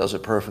 It does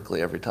it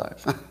perfectly every time.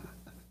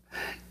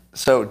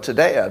 So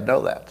today I'd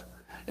know that.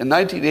 In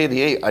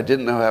 1988, I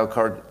didn't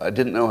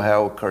know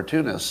how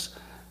cartoonists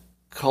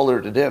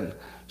colored it in.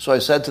 So I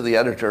said to the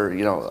editor,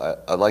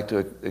 I'd like to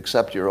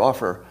accept your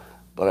offer,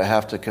 but I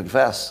have to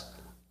confess,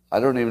 I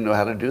don't even know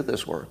how to do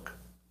this work.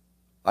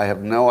 I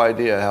have no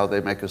idea how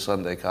they make a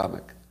Sunday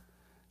comic.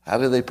 How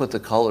do they put the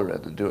color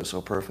in and do it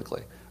so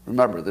perfectly?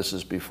 Remember, this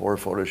is before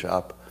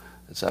Photoshop,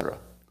 etc.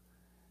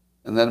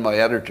 And then my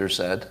editor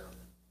said,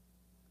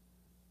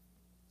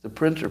 the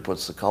printer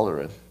puts the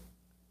color in.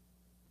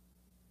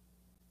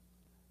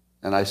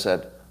 And I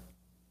said,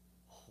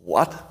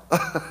 what?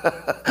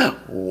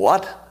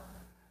 What?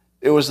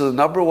 It was the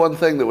number one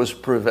thing that was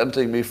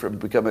preventing me from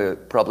becoming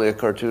probably a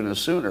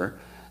cartoonist sooner,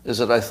 is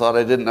that I thought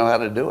I didn't know how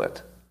to do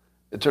it.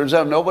 It turns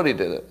out nobody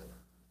did it.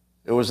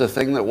 It was a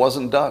thing that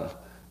wasn't done.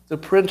 The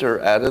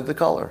printer added the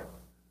color.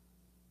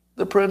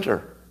 The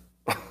printer.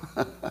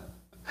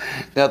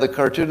 Now the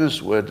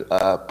cartoonist would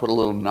put a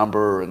little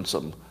number and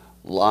some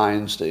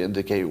lines to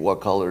indicate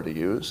what color to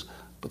use,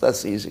 but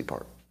that's the easy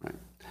part. Right?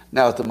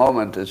 Now at the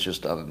moment it's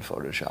just done in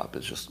Photoshop.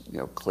 It's just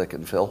click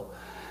and fill.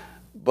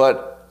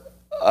 But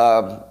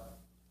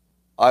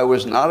I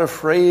was not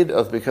afraid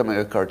of becoming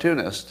a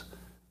cartoonist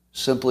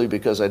simply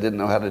because I didn't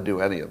know how to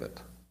do any of it.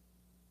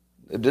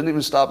 It didn't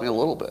even stop me a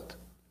little bit.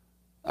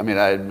 I mean,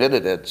 I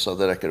admitted it so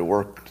that I could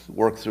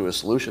work through a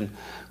solution,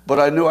 but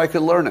I knew I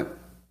could learn it.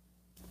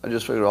 I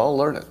just figured I'll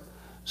learn it.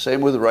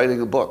 Same with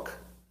writing a book.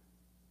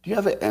 Do you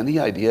have any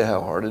idea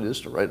how hard it is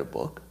to write a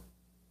book?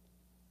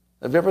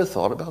 Have you ever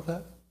thought about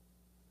that?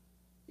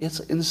 It's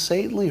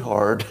insanely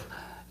hard.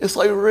 It's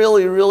like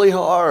really, really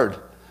hard.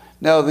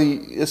 Now,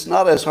 it's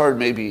not as hard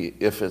maybe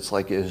if it's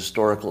like a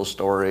historical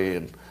story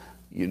and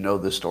you know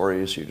the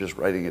story, so you're just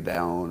writing it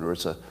down, or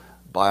it's a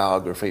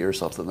biography or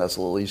something, that's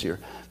a little easier.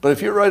 But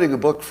if you're writing a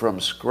book from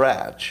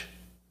scratch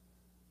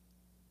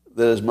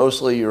that is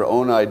mostly your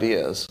own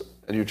ideas,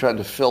 and you're trying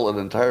to fill an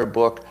entire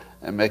book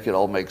and make it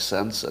all make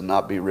sense and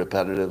not be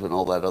repetitive and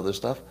all that other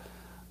stuff,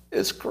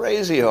 it's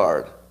crazy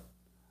hard.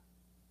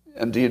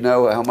 And do you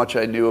know how much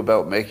I knew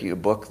about making a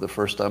book the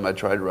first time I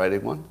tried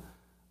writing one?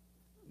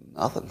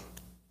 Nothing.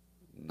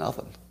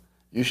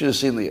 You should have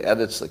seen the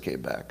edits that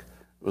came back.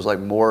 It was like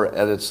more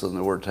edits than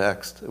there were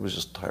text. It was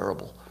just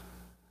terrible.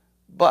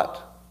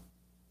 But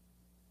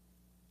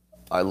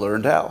I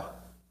learned how.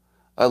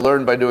 I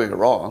learned by doing it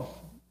wrong,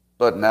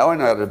 but now I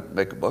know how to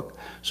make a book.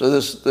 So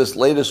this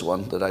latest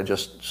one that I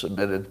just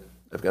submitted,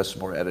 I've got some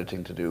more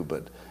editing to do,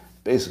 but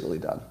basically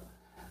done,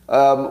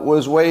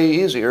 was way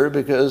easier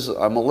because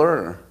I'm a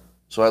learner.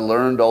 So I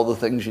learned all the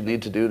things you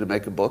need to do to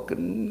make a book,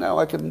 and now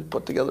I can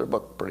put together a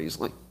book pretty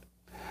easily.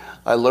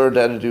 I learned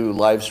how to do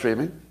live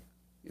streaming,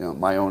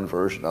 my own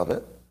version of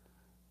it,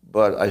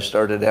 but I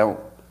started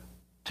out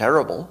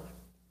terrible,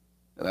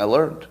 and I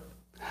learned.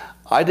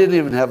 I didn't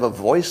even have a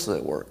voice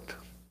that worked.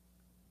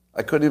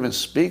 I couldn't even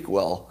speak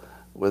well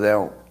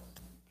without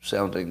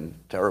sounding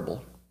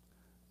terrible.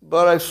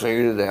 But I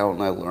figured it out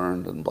and I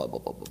learned and blah, blah,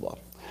 blah, blah, blah.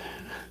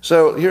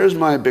 So here's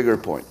my bigger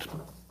point.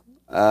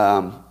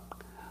 I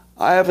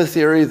have a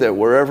theory that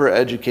wherever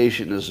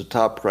education is a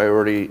top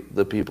priority,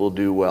 the people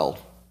do well.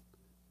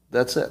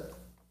 That's it.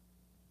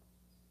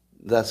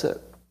 That's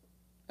it.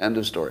 End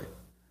of story.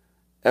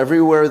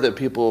 Everywhere that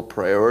people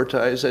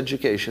prioritize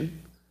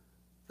education,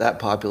 that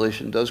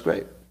population does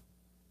great.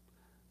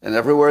 And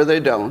everywhere they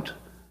don't,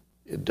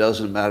 it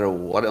doesn't matter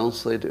what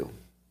else they do.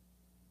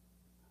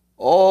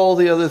 All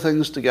the other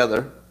things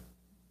together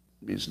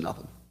means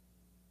nothing.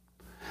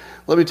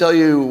 Let me tell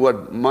you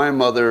what my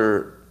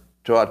mother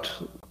taught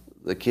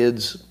the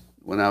kids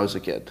when I was a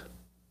kid.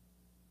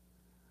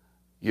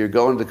 You're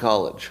going to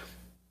college.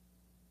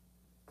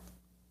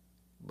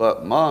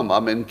 But Mom,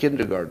 I'm in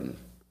kindergarten.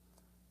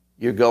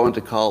 You're going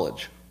to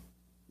college.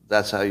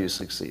 That's how you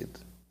succeed.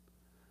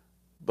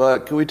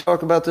 But can we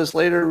talk about this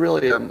later?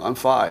 Really, I'm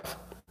 5.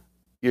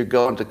 You're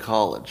going to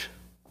college.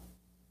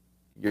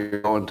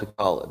 You're going to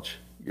college.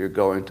 You're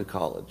going to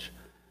college.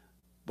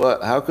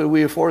 But how could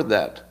we afford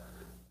that?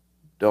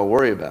 Don't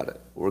worry about it.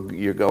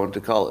 You're going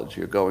to college.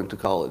 You're going to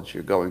college.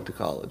 You're going to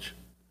college.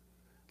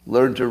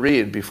 Learn to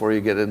read before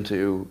you get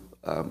into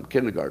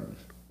kindergarten,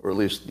 or at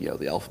least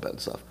the alphabet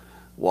and stuff.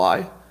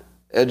 Why?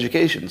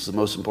 Education is the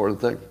most important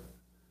thing.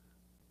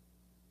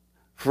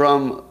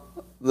 From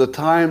the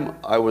time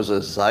I was a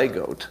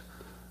zygote,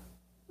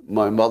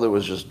 my mother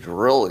was just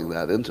drilling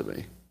that into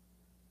me.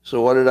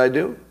 So what did I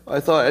do? I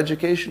thought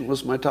education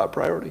was my top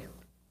priority.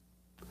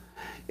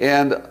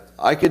 And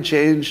I could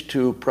change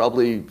to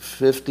probably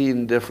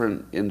 15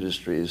 different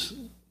industries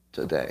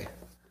today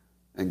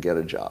and get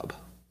a job.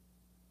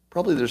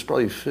 There's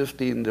probably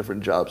 15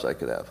 different jobs I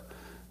could have,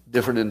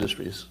 different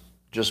industries,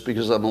 just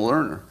because I'm a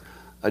learner.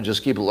 I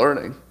just keep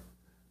learning.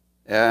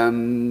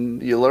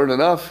 And you learn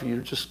enough,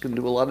 you just can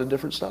do a lot of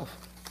different stuff.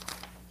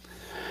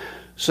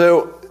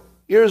 So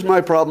here's my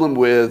problem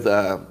with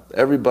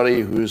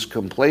everybody who's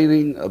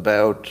complaining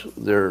about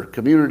their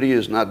community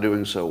is not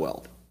doing so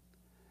well.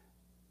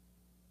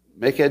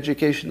 Make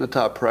education the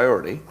top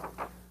priority,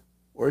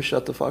 or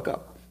shut the fuck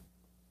up.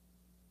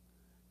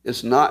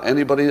 It's not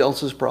anybody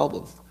else's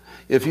problem.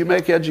 If you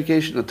make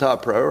education a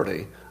top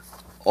priority,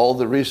 all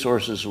the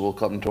resources will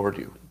come toward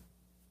you.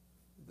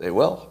 They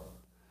will.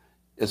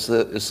 It's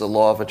the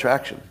law of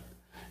attraction.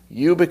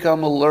 You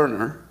become a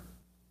learner.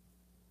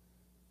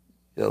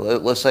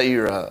 Let's say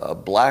you're a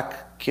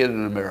black kid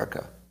in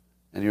America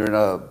and you're in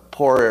a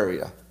poor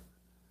area.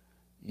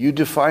 You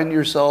define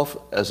yourself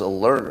as a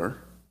learner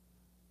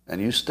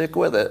and you stick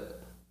with it,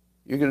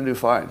 you're going to do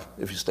fine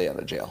if you stay out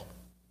of jail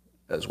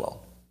as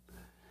well.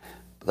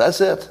 But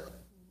that's it.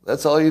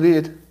 That's all you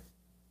need.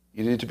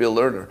 You need to be a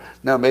learner.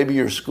 Now, maybe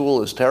your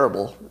school is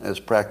terrible and it's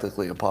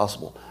practically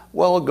impossible.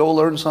 Well, go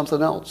learn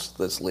something else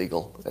that's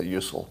legal and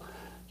useful.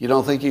 You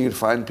don't think you can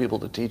find people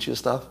to teach you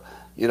stuff?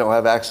 You don't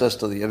have access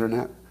to the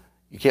internet?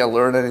 You can't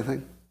learn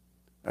anything?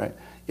 Right?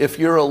 If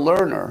you're a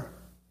learner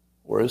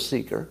or a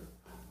seeker,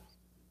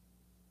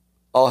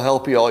 I'll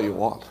help you all you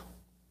want.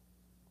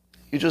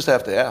 You just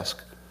have to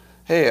ask,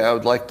 hey, I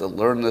would like to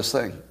learn this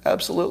thing.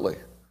 Absolutely.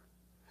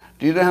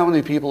 Do you know how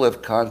many people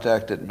have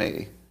contacted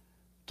me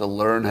to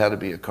learn how to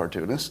be a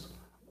cartoonist?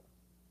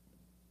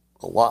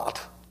 A lot.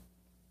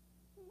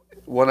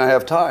 When I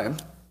have time,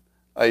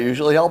 I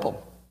usually help them.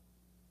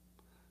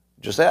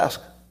 Just ask,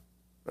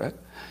 right?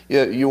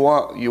 You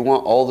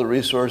want all the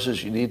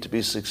resources you need to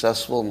be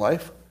successful in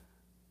life?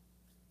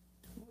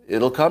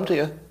 It'll come to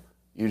you.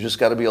 You just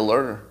got to be a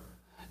learner.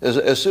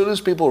 As soon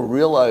as people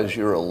realize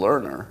you're a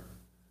learner,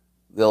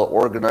 they'll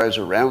organize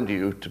around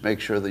you to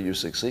make sure that you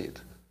succeed.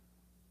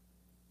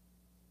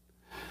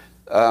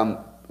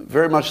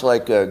 Very much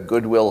like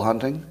Good Will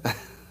Hunting.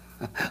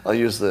 I'll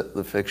use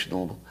the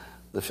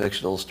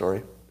fictional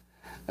story.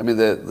 I mean,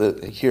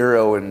 the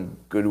hero in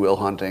Good Will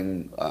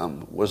Hunting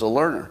was a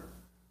learner,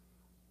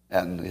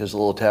 and his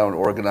little town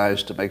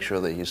organized to make sure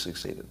that he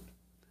succeeded.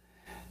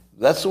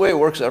 That's the way it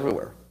works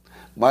everywhere.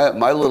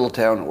 My little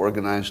town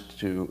organized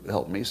to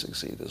help me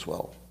succeed as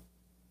well.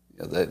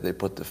 They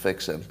put the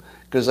fix in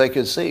because they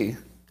could see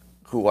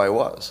who I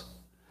was.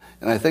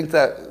 And I think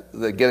that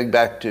getting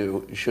back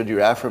to, should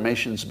your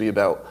affirmations be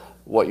about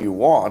what you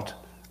want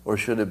or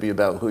should it be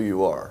about who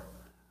you are?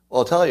 Well,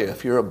 I'll tell you,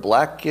 if you're a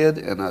black kid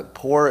in a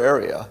poor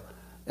area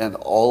and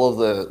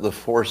all of the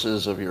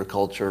forces of your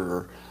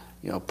culture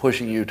are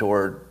pushing you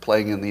toward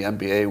playing in the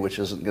NBA, which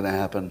isn't going to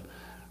happen,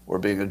 or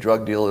being a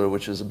drug dealer,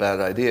 which is a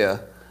bad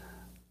idea,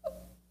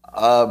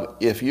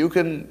 if you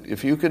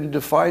can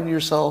define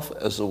yourself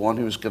as the one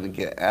who's going to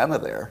get out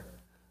of there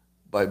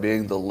by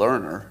being the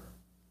learner,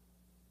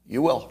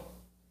 you will.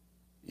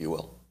 You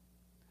will.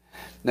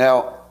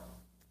 Now,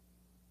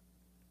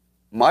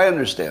 my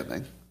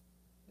understanding,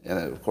 and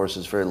of course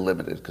it's very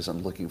limited because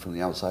I'm looking from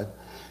the outside,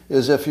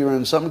 is if you're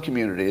in some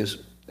communities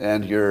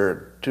and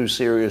you're too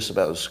serious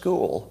about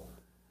school,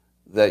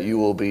 that you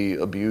will be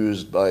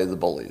abused by the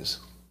bullies.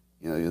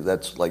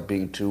 That's like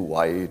being too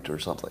white or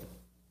something.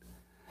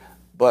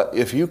 But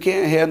if you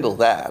can't handle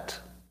that,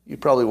 you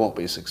probably won't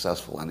be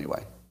successful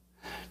anyway.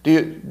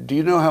 Do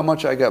you know how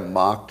much I got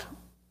mocked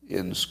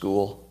in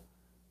school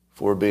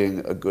for being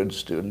a good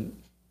student?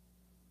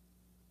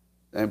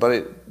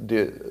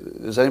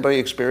 Has anybody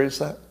experienced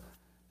that?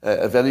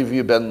 Have any of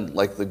you been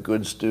like the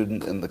good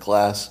student in the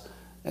class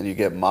and you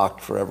get mocked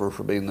forever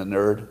for being the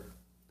nerd?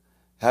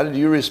 How did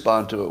you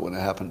respond to it when it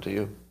happened to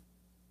you?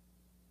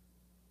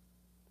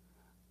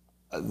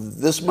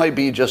 This might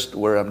be just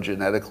where I'm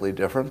genetically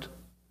different,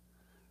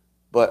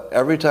 but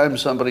every time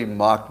somebody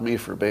mocked me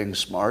for being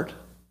smart,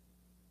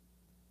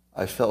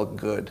 I felt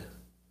good.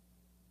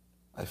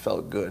 I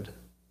felt good.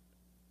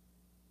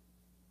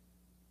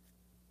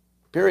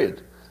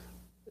 Period.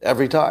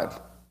 Every time.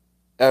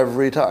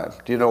 Every time.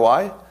 Do you know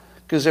why?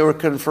 Because they were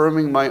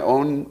confirming my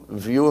own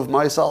view of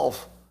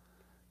myself.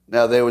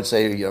 Now, they would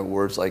say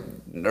words like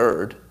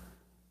nerd,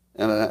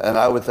 and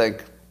I would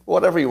think,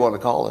 whatever you want to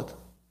call it.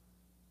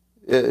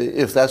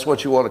 If that's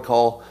what you want to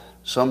call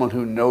someone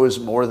who knows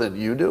more than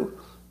you do,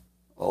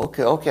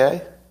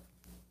 okay.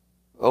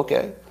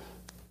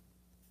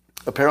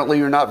 Apparently,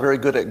 you're not very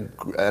good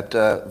at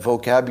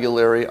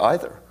vocabulary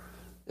either,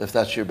 if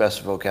that's your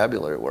best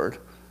vocabulary word.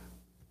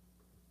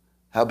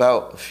 How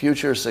about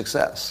future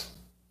success?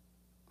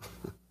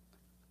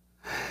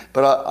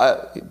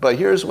 But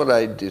here's what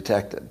I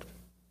detected.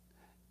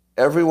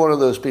 Every one of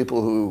those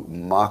people who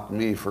mocked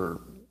me for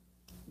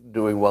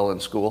doing well in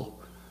school,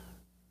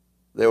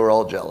 they were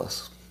all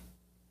jealous.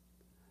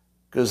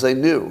 Because they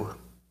knew,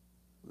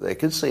 they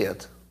could see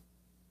it,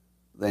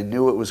 they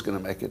knew it was going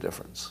to make a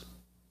difference.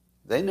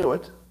 They knew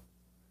it.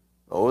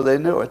 Oh, they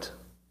knew it.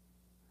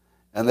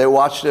 And they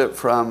watched it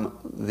from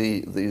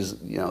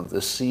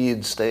the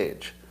seed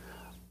stage.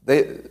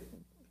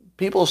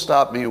 People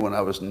stopped me when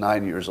I was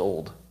 9 years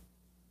old,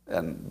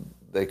 and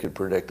they could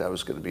predict I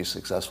was going to be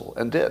successful,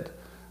 and did.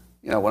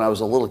 When I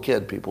was a little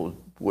kid, people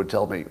would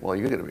tell me, well,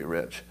 you're going to be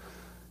rich.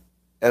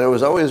 And it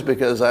was always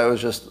because I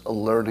was just a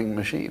learning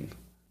machine,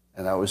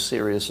 and I was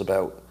serious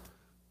about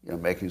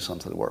making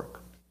something work.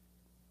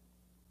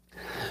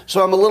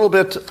 So I'm a little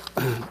bit,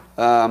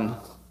 I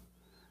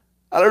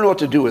don't know what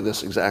to do with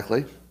this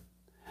exactly,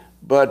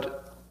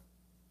 but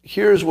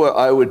here's what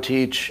I would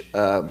teach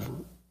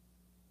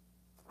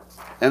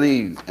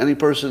any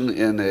person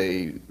in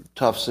a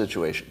tough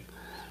situation.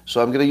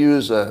 So I'm going to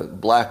use a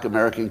black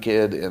American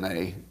kid in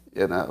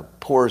a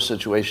poor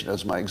situation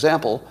as my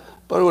example,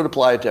 but it would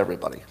apply to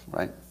everybody,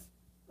 right?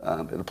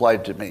 It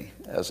applied to me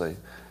as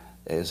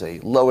a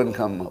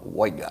low-income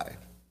white guy.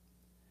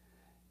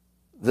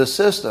 The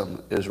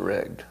system is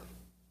rigged.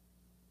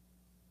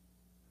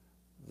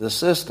 The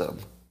system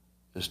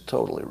is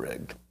totally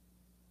rigged.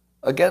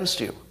 Against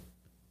you.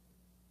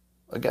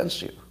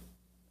 Against you.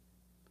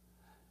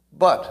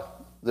 But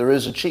there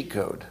is a cheat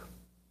code,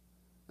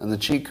 and the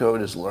cheat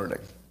code is learning.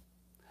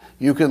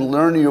 You can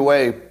learn your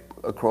way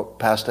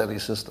past any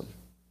system.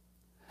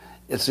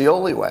 It's the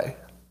only way.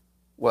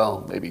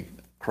 Well, maybe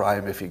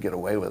crime if you get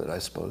away with it, I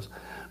suppose.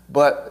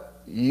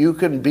 But you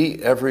can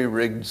beat every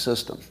rigged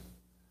system.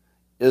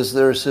 Is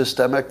there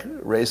systemic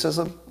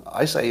racism?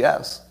 I say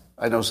yes.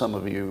 I know some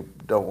of you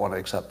don't want to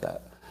accept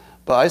that.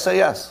 But I say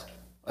yes.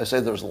 I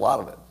say there's a lot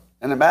of it.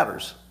 And it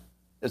matters.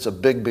 It's a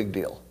big, big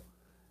deal.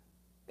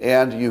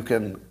 And you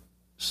can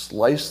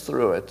slice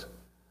through it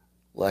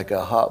like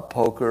a hot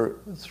poker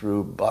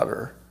through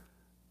butter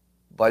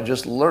by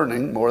just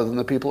learning more than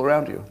the people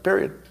around you.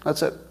 Period.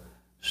 That's it.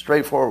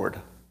 Straightforward.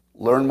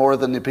 Learn more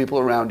than the people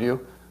around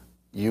you,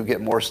 you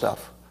get more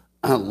stuff.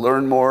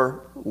 Learn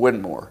more,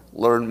 win more.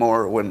 Learn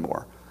more, win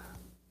more.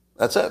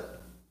 That's it.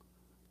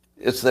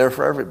 It's there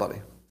for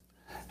everybody.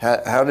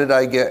 How did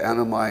I get out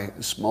of my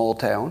small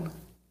town?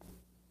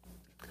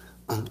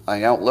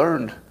 I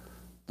outlearned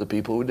the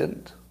people who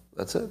didn't.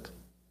 That's it.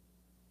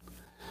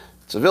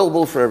 It's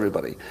available for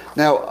everybody.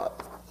 Now,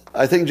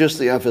 I think just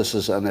the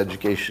emphasis on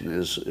education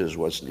is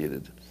what's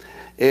needed.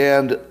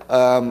 And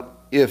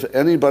if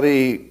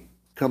anybody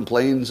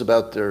complains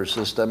about their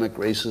systemic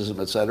racism,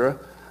 etc.,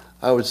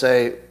 I would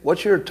say,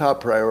 what's your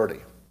top priority?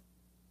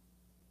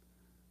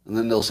 And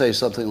then they'll say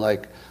something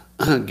like,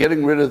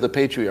 getting rid of the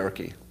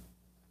patriarchy.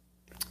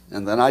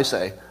 And then I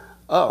say,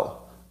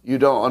 oh, you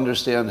don't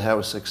understand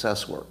how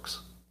success works.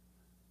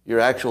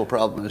 Your actual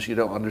problem is you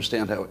don't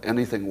understand how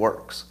anything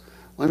works.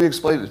 Let me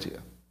explain it to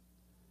you.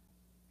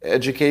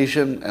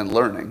 Education and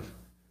learning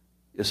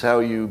is how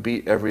you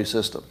beat every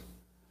system.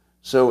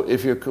 So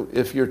if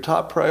your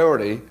top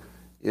priority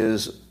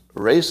is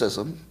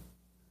racism,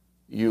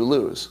 you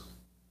lose.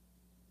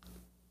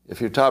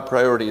 If your top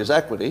priority is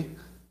equity,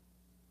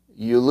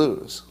 you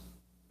lose.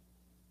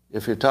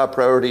 If your top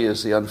priority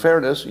is the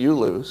unfairness, you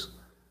lose.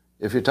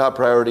 If your top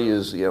priority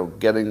is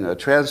getting a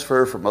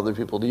transfer from other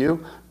people to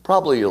you,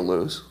 probably you'll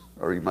lose,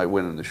 or you might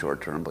win in the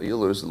short term, but you'll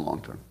lose in the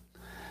long term.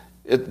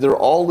 They're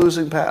all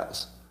losing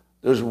paths.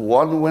 There's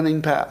one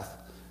winning path.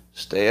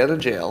 Stay out of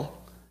jail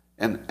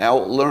and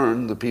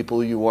outlearn the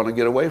people you want to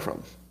get away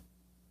from.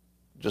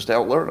 Just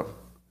outlearn them.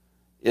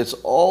 It's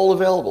all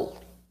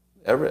available.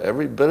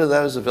 Every bit of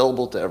that is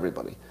available to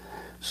everybody.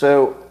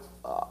 So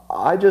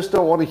I just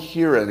don't want to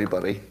hear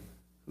anybody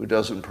who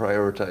doesn't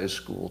prioritize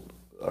school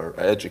or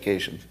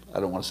education. I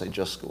don't want to say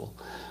just school.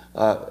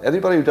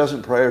 Anybody who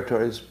doesn't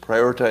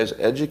prioritize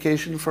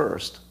education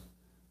first,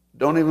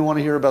 don't even want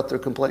to hear about their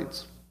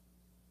complaints.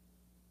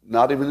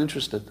 Not even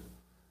interested.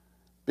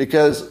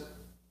 Because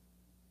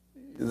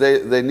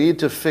they need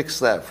to fix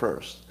that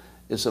first.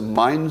 It's a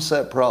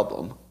mindset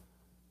problem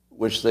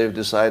which they've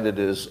decided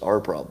is our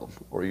problem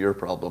or your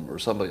problem or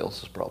somebody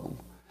else's problem.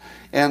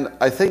 And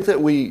I think that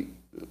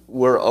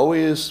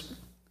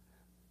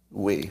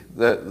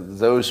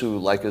those who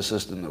like a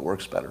system that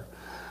works better,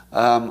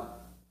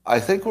 I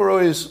think we're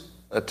always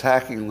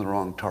attacking the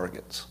wrong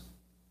targets.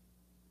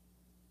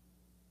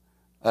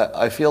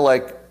 I feel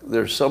like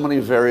there's so many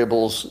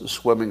variables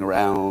swimming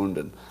around,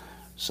 and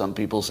some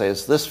people say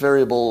it's this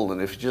variable,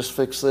 and if you just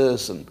fix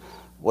this, and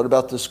what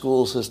about the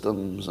school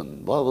systems,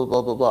 and blah, blah,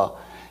 blah, blah, blah.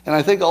 And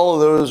I think all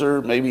of those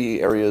are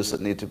maybe areas that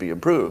need to be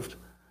improved.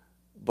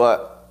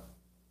 But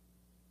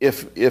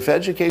if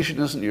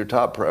education isn't your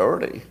top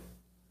priority,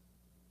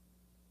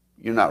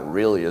 you're not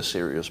really a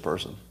serious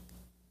person.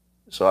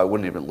 So I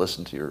wouldn't even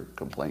listen to your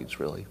complaints,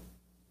 really.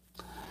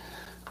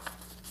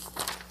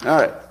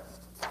 All right.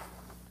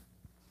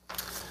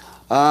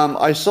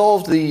 I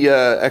solved the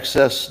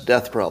excess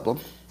death problem.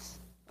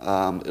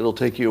 It'll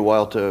take you a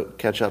while to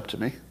catch up to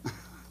me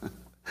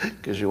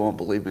because you won't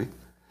believe me.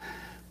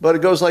 But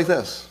it goes like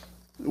this.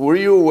 Were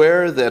you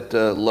aware that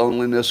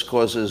loneliness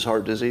causes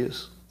heart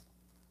disease?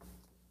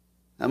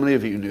 How many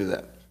of you knew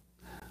that?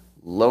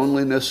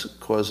 Loneliness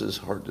causes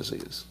heart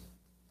disease.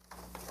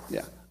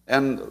 Yeah,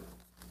 and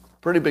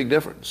pretty big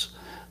difference.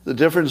 The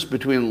difference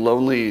between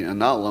lonely and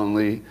not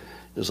lonely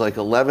is like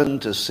 11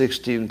 to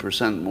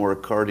 16% more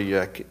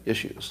cardiac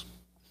issues.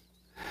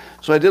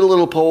 So I did a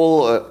little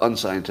poll,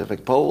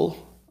 unscientific poll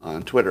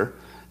on Twitter,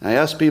 and I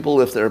asked people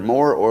if they're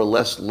more or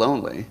less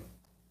lonely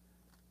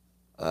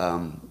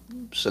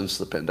since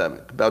the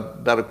pandemic.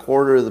 About a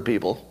quarter of the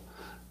people.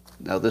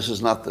 Now, this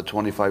is not the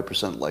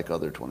 25% like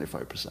other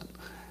 25%.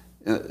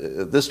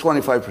 This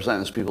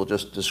 25% is people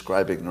just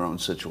describing their own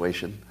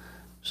situation.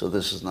 So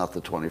this is not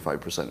the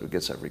 25% who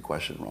gets every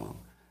question wrong.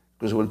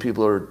 Because when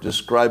people are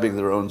describing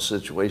their own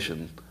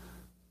situation,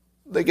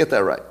 they get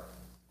that right.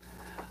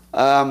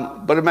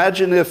 But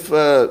imagine if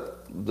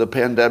the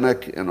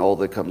pandemic and all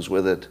that comes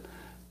with it,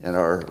 and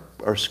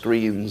our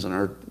screens and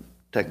our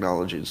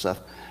technology and stuff,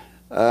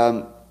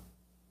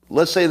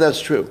 let's say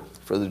that's true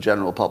for the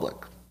general public.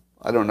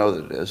 I don't know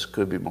that it is.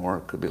 Could be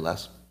more, could be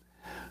less.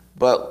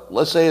 But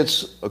let's say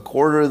it's a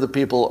quarter of the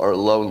people are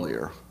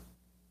lonelier.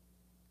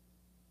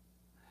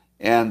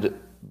 And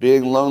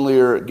being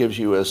lonelier gives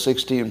you a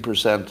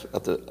 16%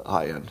 at the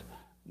high end,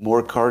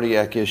 more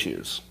cardiac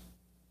issues.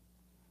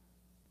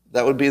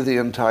 That would be the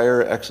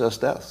entire excess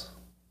deaths.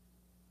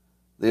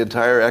 The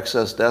entire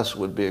excess deaths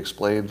would be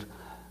explained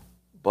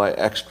by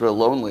extra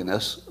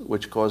loneliness,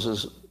 which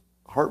causes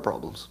heart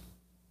problems.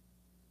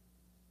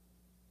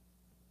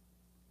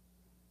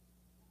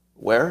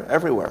 Where?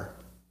 Everywhere.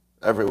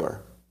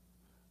 Everywhere.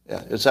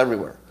 Yeah, it's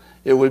everywhere.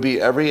 It would be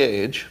every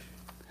age.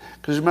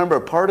 Because remember,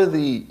 part of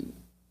the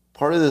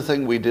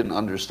thing we didn't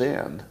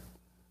understand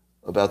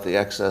about the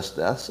excess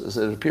deaths is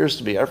that it appears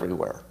to be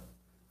everywhere.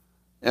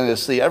 And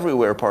it's the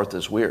everywhere part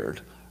that's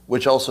weird,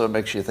 which also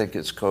makes you think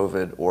it's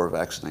COVID or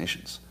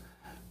vaccinations,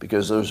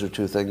 because those are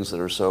two things that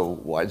are so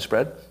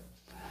widespread.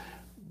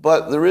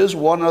 But there is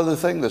one other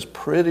thing that's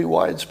pretty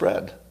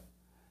widespread.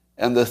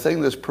 And the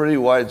thing that's pretty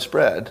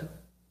widespread,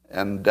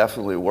 and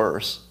definitely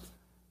worse,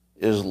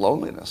 is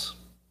loneliness.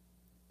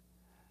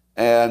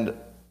 And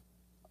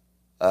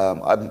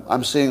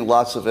I'm seeing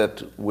lots of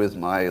it with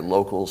my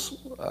local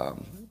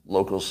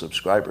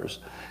subscribers,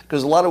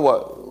 because a lot of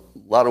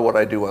what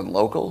I do on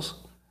locals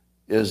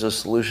is a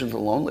solution to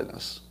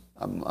loneliness.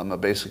 I'm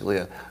basically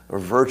a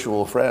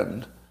virtual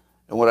friend,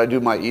 and when I do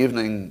my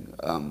evening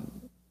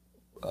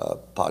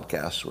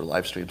podcasts or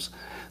live streams,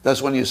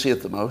 that's when you see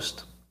it the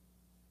most.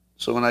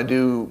 So when I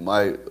do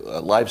my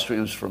live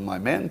streams from my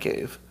man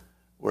cave,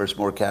 where it's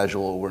more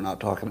casual, we're not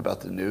talking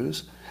about the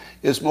news,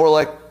 it's more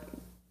like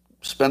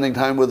spending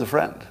time with a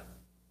friend.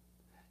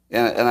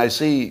 And I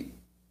see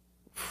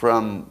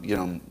from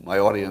my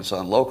audience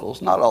on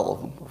locals, not all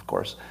of them, of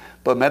course,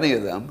 but many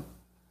of them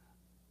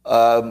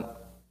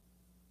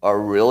are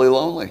really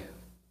lonely.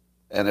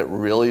 And it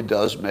really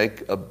does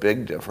make a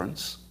big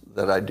difference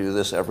that I do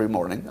this every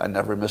morning. I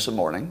never miss a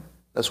morning.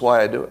 That's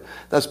why I do it.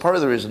 That's part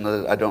of the reason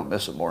that I don't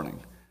miss a morning,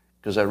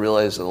 because I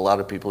realize that a lot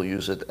of people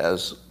use it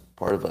as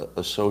part of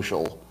a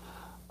social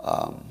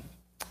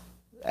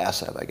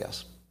asset, I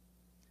guess.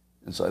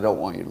 And so I don't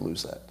want you to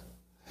lose that.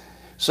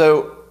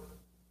 So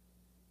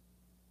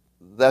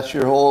that's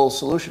your whole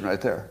solution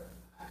right there.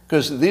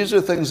 Because these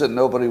are things that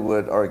nobody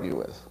would argue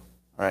with,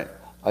 right?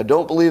 I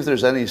don't believe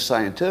there's any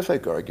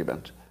scientific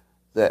argument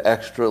that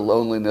extra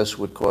loneliness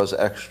would cause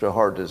extra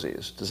heart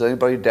disease. Does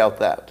anybody doubt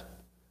that?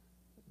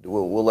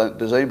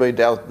 Does anybody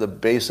doubt the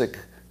basic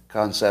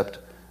concept,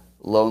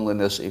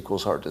 loneliness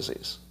equals heart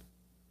disease?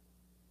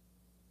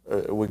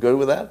 Are we good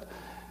with that?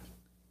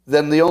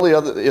 Then the only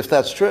other, if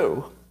that's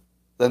true,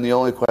 then the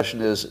only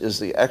question is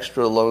the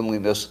extra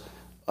loneliness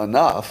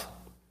enough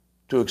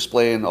to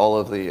explain all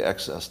of the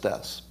excess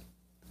deaths?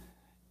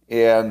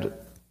 And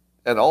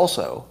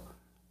also,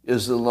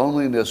 is the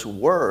loneliness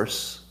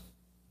worse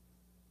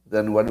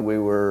than when we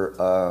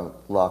were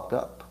locked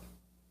up?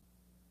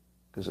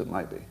 Because it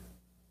might be.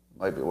 It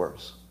might be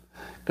worse.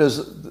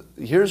 Because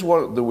here's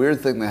the weird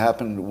thing that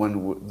happened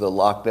when the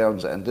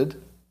lockdowns ended.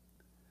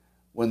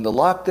 When the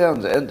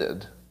lockdowns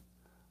ended,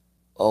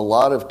 a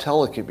lot of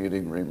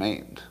telecommuting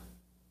remained.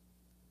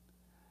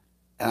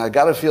 And I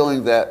got a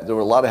feeling that there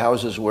were a lot of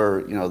houses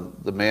where,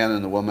 the man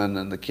and the woman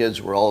and the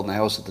kids were all in the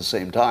house at the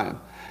same time.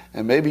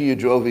 And maybe you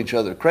drove each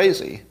other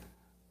crazy,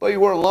 but you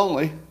weren't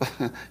lonely.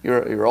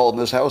 You're all in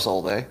this house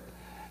all day.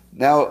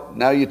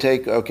 Now you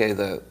take, okay,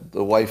 the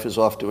wife is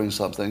off doing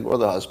something, or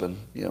the husband,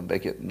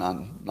 make it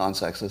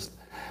non-sexist.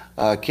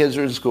 Kids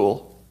are in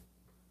school,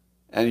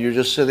 and you're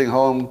just sitting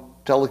home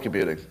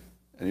telecommuting,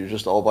 and you're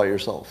just all by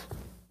yourself.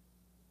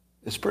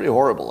 It's pretty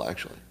horrible,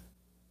 actually.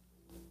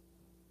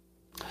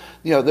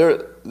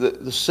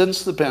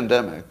 Since the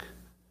pandemic,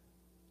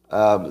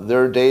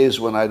 there are days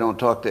when I don't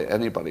talk to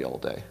anybody all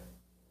day.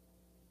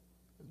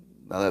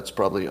 Now, that's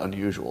probably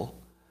unusual.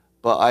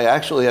 But I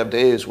actually have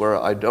days where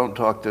I don't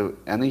talk to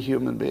any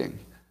human being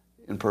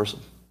in person.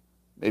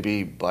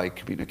 Maybe by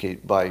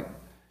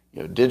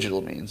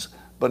digital means,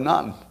 but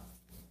none.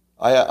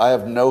 I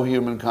have no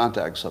human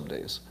contact some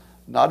days.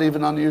 Not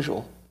even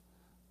unusual.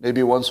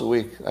 Maybe once a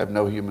week I have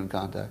no human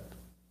contact.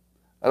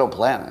 I don't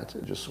plan it.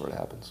 It just sort of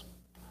happens.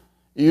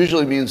 It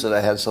usually means that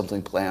I had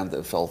something planned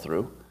that fell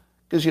through.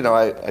 Because,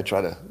 I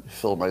try to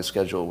fill my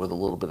schedule with a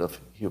little bit of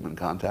human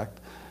contact.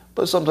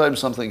 But sometimes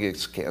something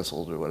gets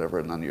canceled or whatever,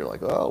 and then you're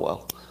like, oh,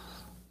 well,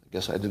 I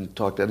guess I didn't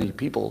talk to any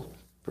people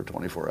for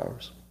 24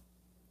 hours.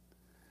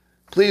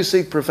 Please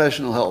seek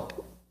professional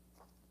help.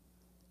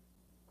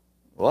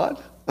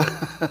 What?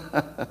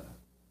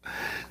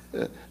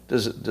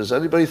 Does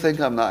anybody think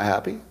I'm not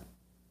happy?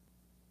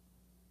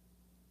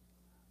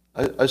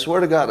 I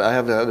swear to God, I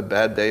haven't had a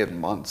bad day in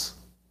months.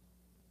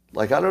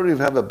 Like, I don't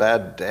even have a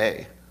bad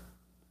day.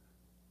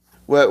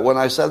 When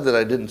I said that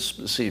I didn't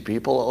see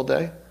people all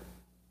day,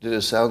 did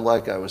it sound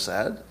like I was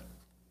sad?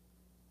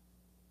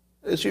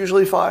 It's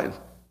usually fine.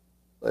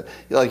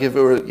 Like if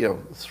it were,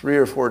 3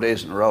 or 4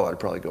 days in a row, I'd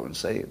probably go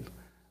insane.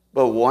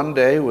 But one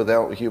day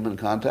without human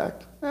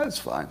contact, that's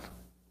fine.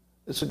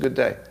 It's a good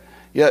day.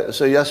 Yeah.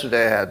 So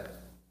yesterday I had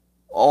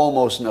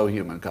almost no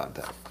human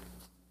contact.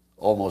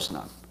 Almost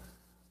none.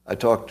 I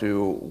talked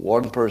to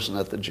one person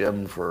at the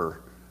gym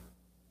for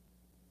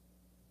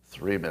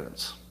 3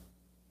 minutes.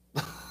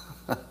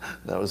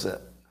 That was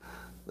it.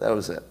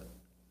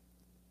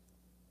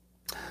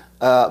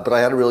 But I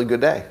had a really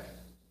good day.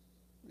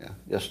 Yeah,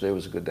 yesterday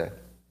was a good day.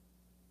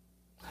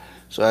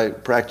 So I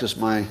practiced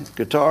my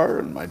guitar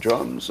and my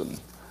drums, and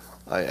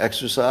I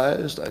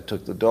exercised. I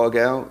took the dog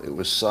out. It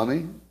was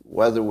sunny.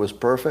 Weather was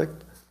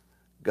perfect.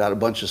 Got a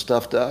bunch of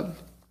stuff done.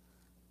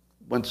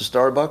 Went to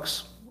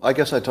Starbucks. I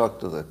guess I talked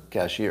to the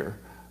cashier.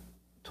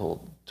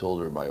 Told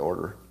her my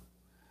order.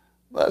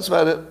 But that's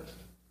about it.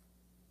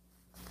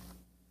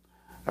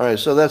 All right,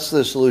 so that's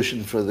the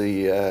solution for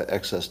the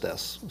excess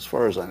deaths, as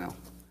far as I know.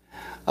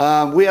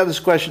 We had this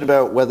question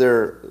about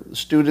whether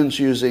students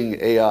using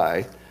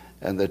AI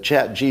and the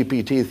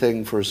ChatGPT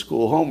thing for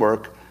school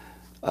homework,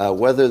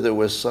 whether there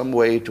was some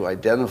way to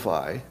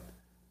identify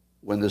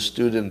when the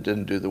student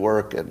didn't do the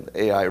work and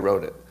AI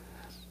wrote it.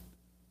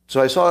 So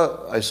I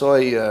saw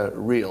a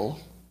reel,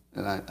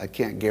 and I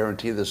can't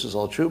guarantee this is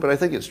all true, but I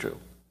think it's true,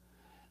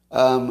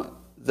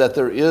 that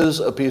there is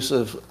a piece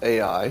of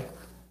AI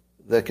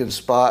that can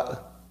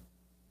spot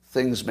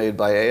things made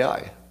by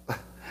AI.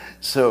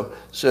 So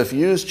if you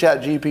use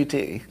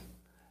ChatGPT,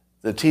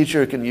 the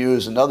teacher can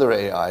use another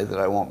AI that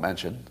I won't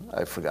mention,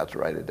 I forgot to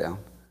write it down,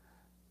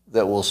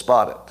 that will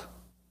spot it.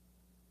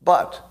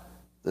 But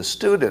the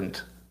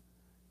student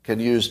can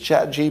use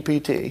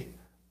ChatGPT,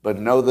 but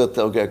know that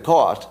they'll get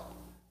caught.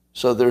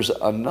 So there's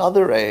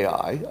another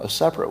AI, a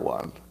separate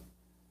one,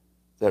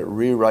 that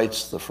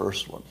rewrites the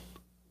first one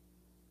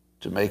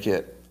to make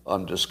it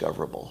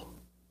undiscoverable.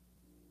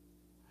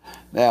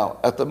 Now,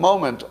 at the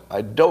moment,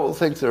 I don't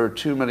think there are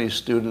too many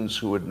students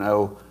who would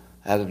know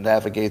how to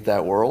navigate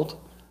that world,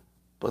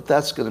 but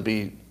that's going to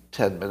be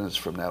 10 minutes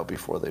from now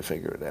before they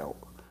figure it out,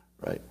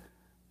 right?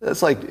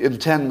 It's like in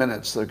 10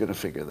 minutes, they're going to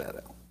figure that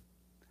out.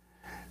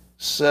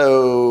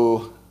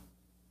 So,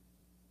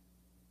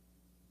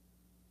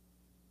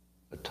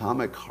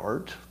 Atomic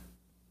Heart?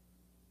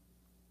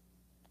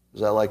 Is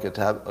that like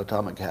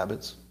Atomic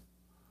Habits?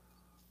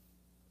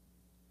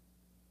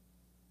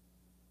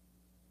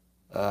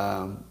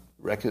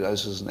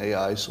 Recognizes an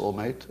AI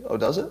soulmate. Oh,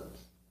 does it?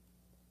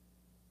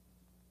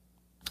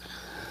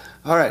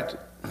 All right.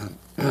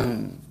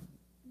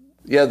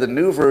 Yeah, the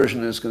new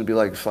version is going to be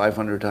like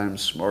 500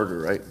 times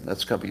smarter, right?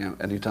 That's coming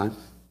out anytime.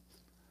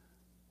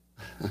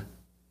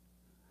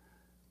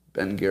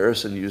 Ben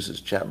Garrison uses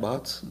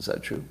chatbots. Is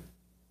that true?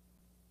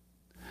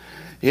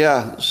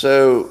 Yeah,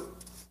 so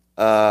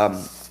I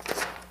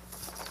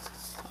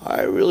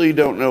really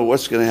don't know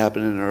what's going to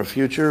happen in our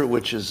future,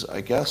 which is,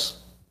 I guess,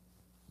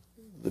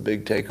 the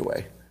big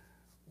takeaway.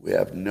 We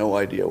have no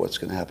idea what's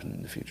going to happen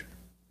in the future.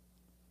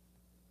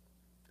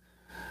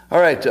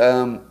 All right.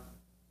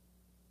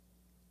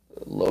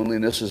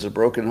 Loneliness is a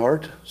broken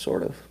heart,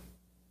 sort of.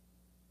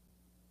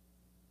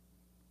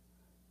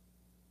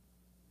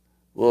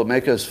 Will it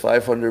make us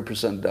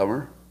 500%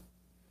 dumber?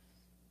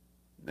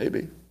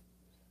 Maybe.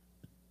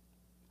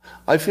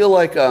 I feel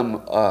like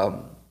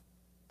the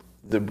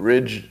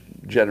bridge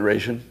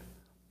generation,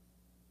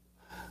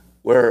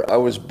 where I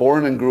was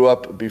born and grew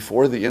up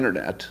before the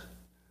internet,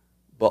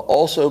 but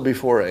also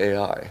before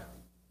AI.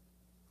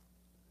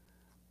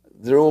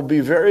 There will be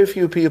very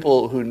few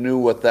people who knew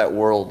what that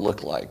world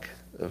looked like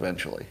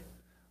eventually.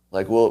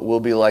 Like we'll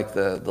be like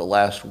the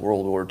last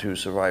World War II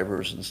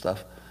survivors and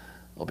stuff.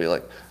 I'll be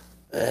like,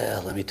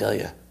 let me tell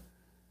you,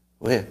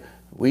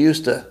 we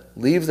used to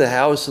leave the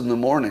house in the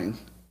morning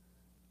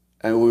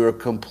and we were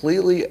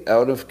completely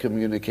out of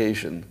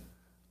communication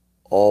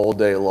all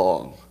day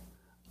long.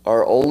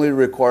 Our only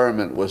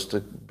requirement was to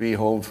be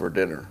home for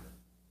dinner,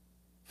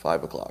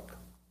 5 o'clock.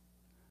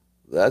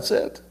 That's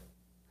it.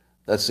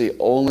 That's the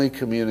only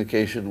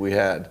communication we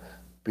had,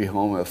 be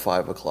home at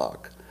 5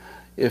 o'clock.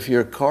 If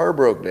your car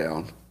broke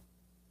down,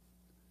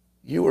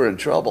 you were in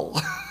trouble.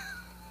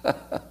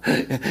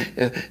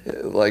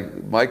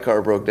 Like my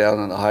car broke down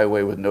on the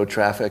highway with no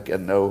traffic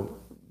and no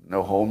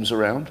homes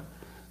around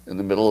in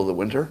the middle of the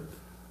winter.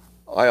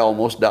 I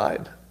almost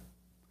died.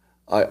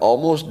 I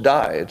almost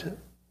died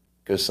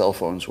because cell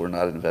phones were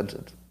not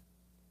invented.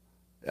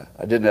 Yeah,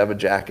 I didn't have a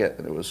jacket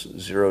and it was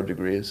 0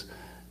 degrees.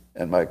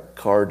 And my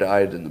car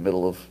died in the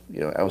middle of,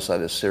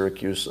 outside of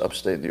Syracuse,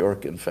 upstate New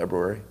York in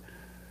February.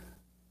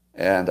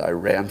 And I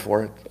ran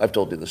for it. I've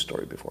told you this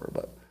story before,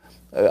 but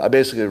I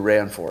basically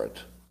ran for it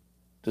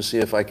to see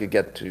if I could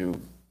get to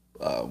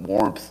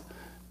warmth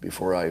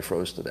before I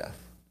froze to death.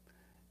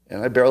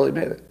 And I barely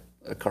made it.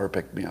 A car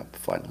picked me up,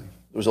 finally.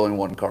 There was only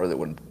one car that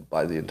went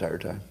by the entire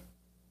time.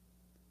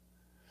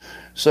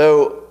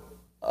 So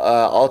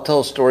I'll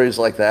tell stories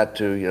like that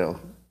to,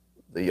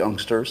 the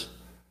youngsters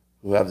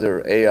who have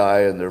their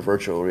AI and their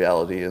virtual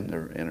reality and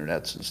their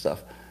internets and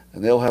stuff.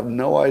 And they'll have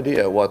no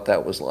idea what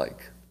that was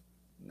like.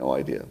 No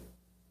idea.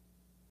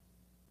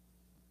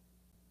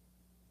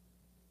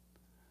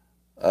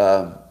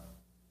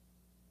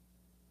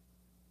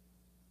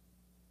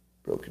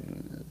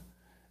 Broken.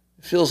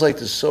 It feels like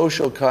the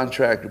social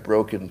contract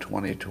broke in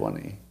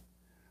 2020.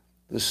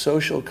 The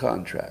social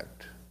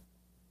contract.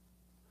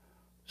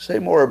 Say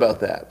more about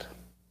that.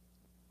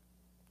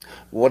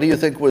 What do you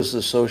think was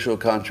the social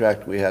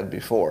contract we had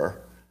before?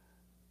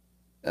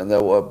 And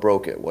then what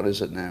broke it? What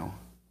is it now?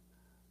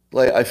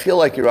 I feel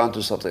like you're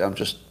onto something. I'm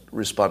just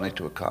responding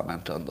to a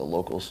comment on the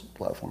Locals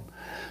platform.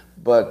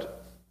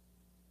 But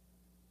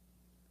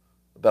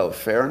about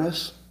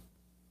fairness?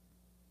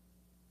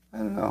 I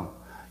don't know.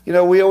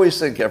 We always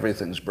think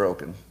everything's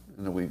broken,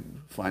 and then we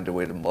find a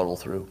way to muddle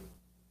through.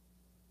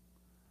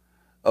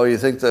 Oh, you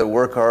think that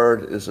work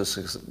hard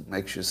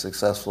makes you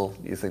successful?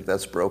 You think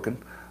that's broken?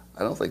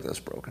 I don't think that's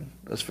broken.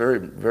 That's very,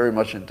 very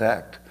much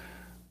intact.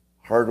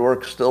 Hard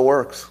work still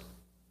works.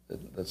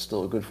 That's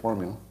still a good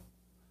formula.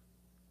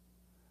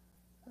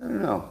 I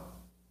don't know.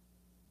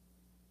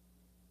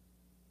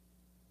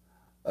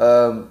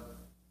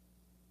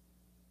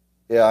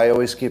 Yeah, I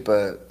always keep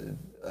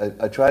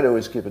I try to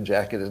always keep a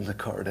jacket in the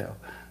car now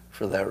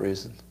for that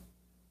reason.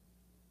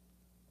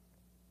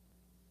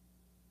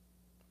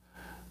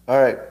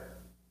 All right.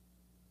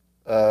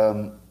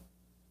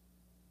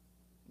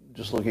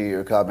 Just looking at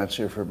your comments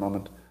here for a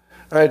moment.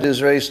 All right, is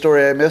there any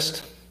story I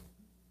missed?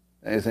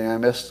 Anything I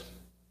missed?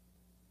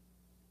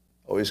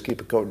 Always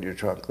keep a coat in your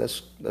trunk.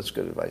 That's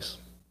good advice.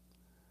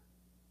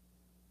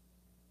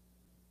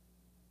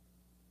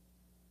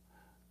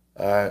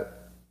 All right.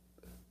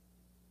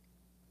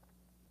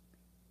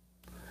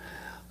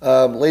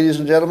 Ladies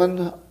and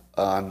gentlemen,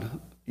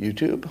 on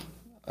YouTube,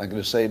 I'm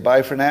going to say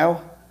bye for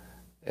now,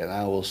 and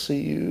I will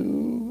see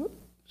you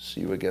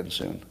again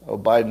soon. Oh,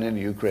 Biden in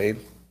Ukraine.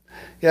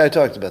 Yeah, I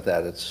talked about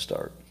that at the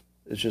start.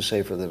 It's just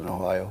safer than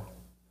Ohio.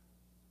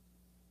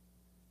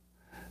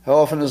 How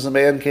often is the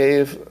man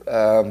cave?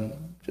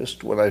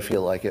 Just when I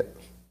feel like it.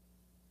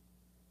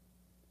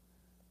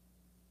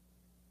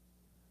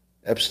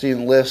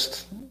 Epstein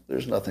list,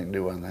 there's nothing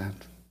new on that.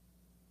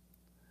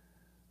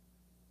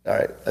 All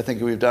right, I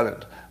think we've done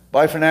it.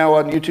 Bye for now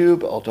on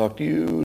YouTube. I'll talk to you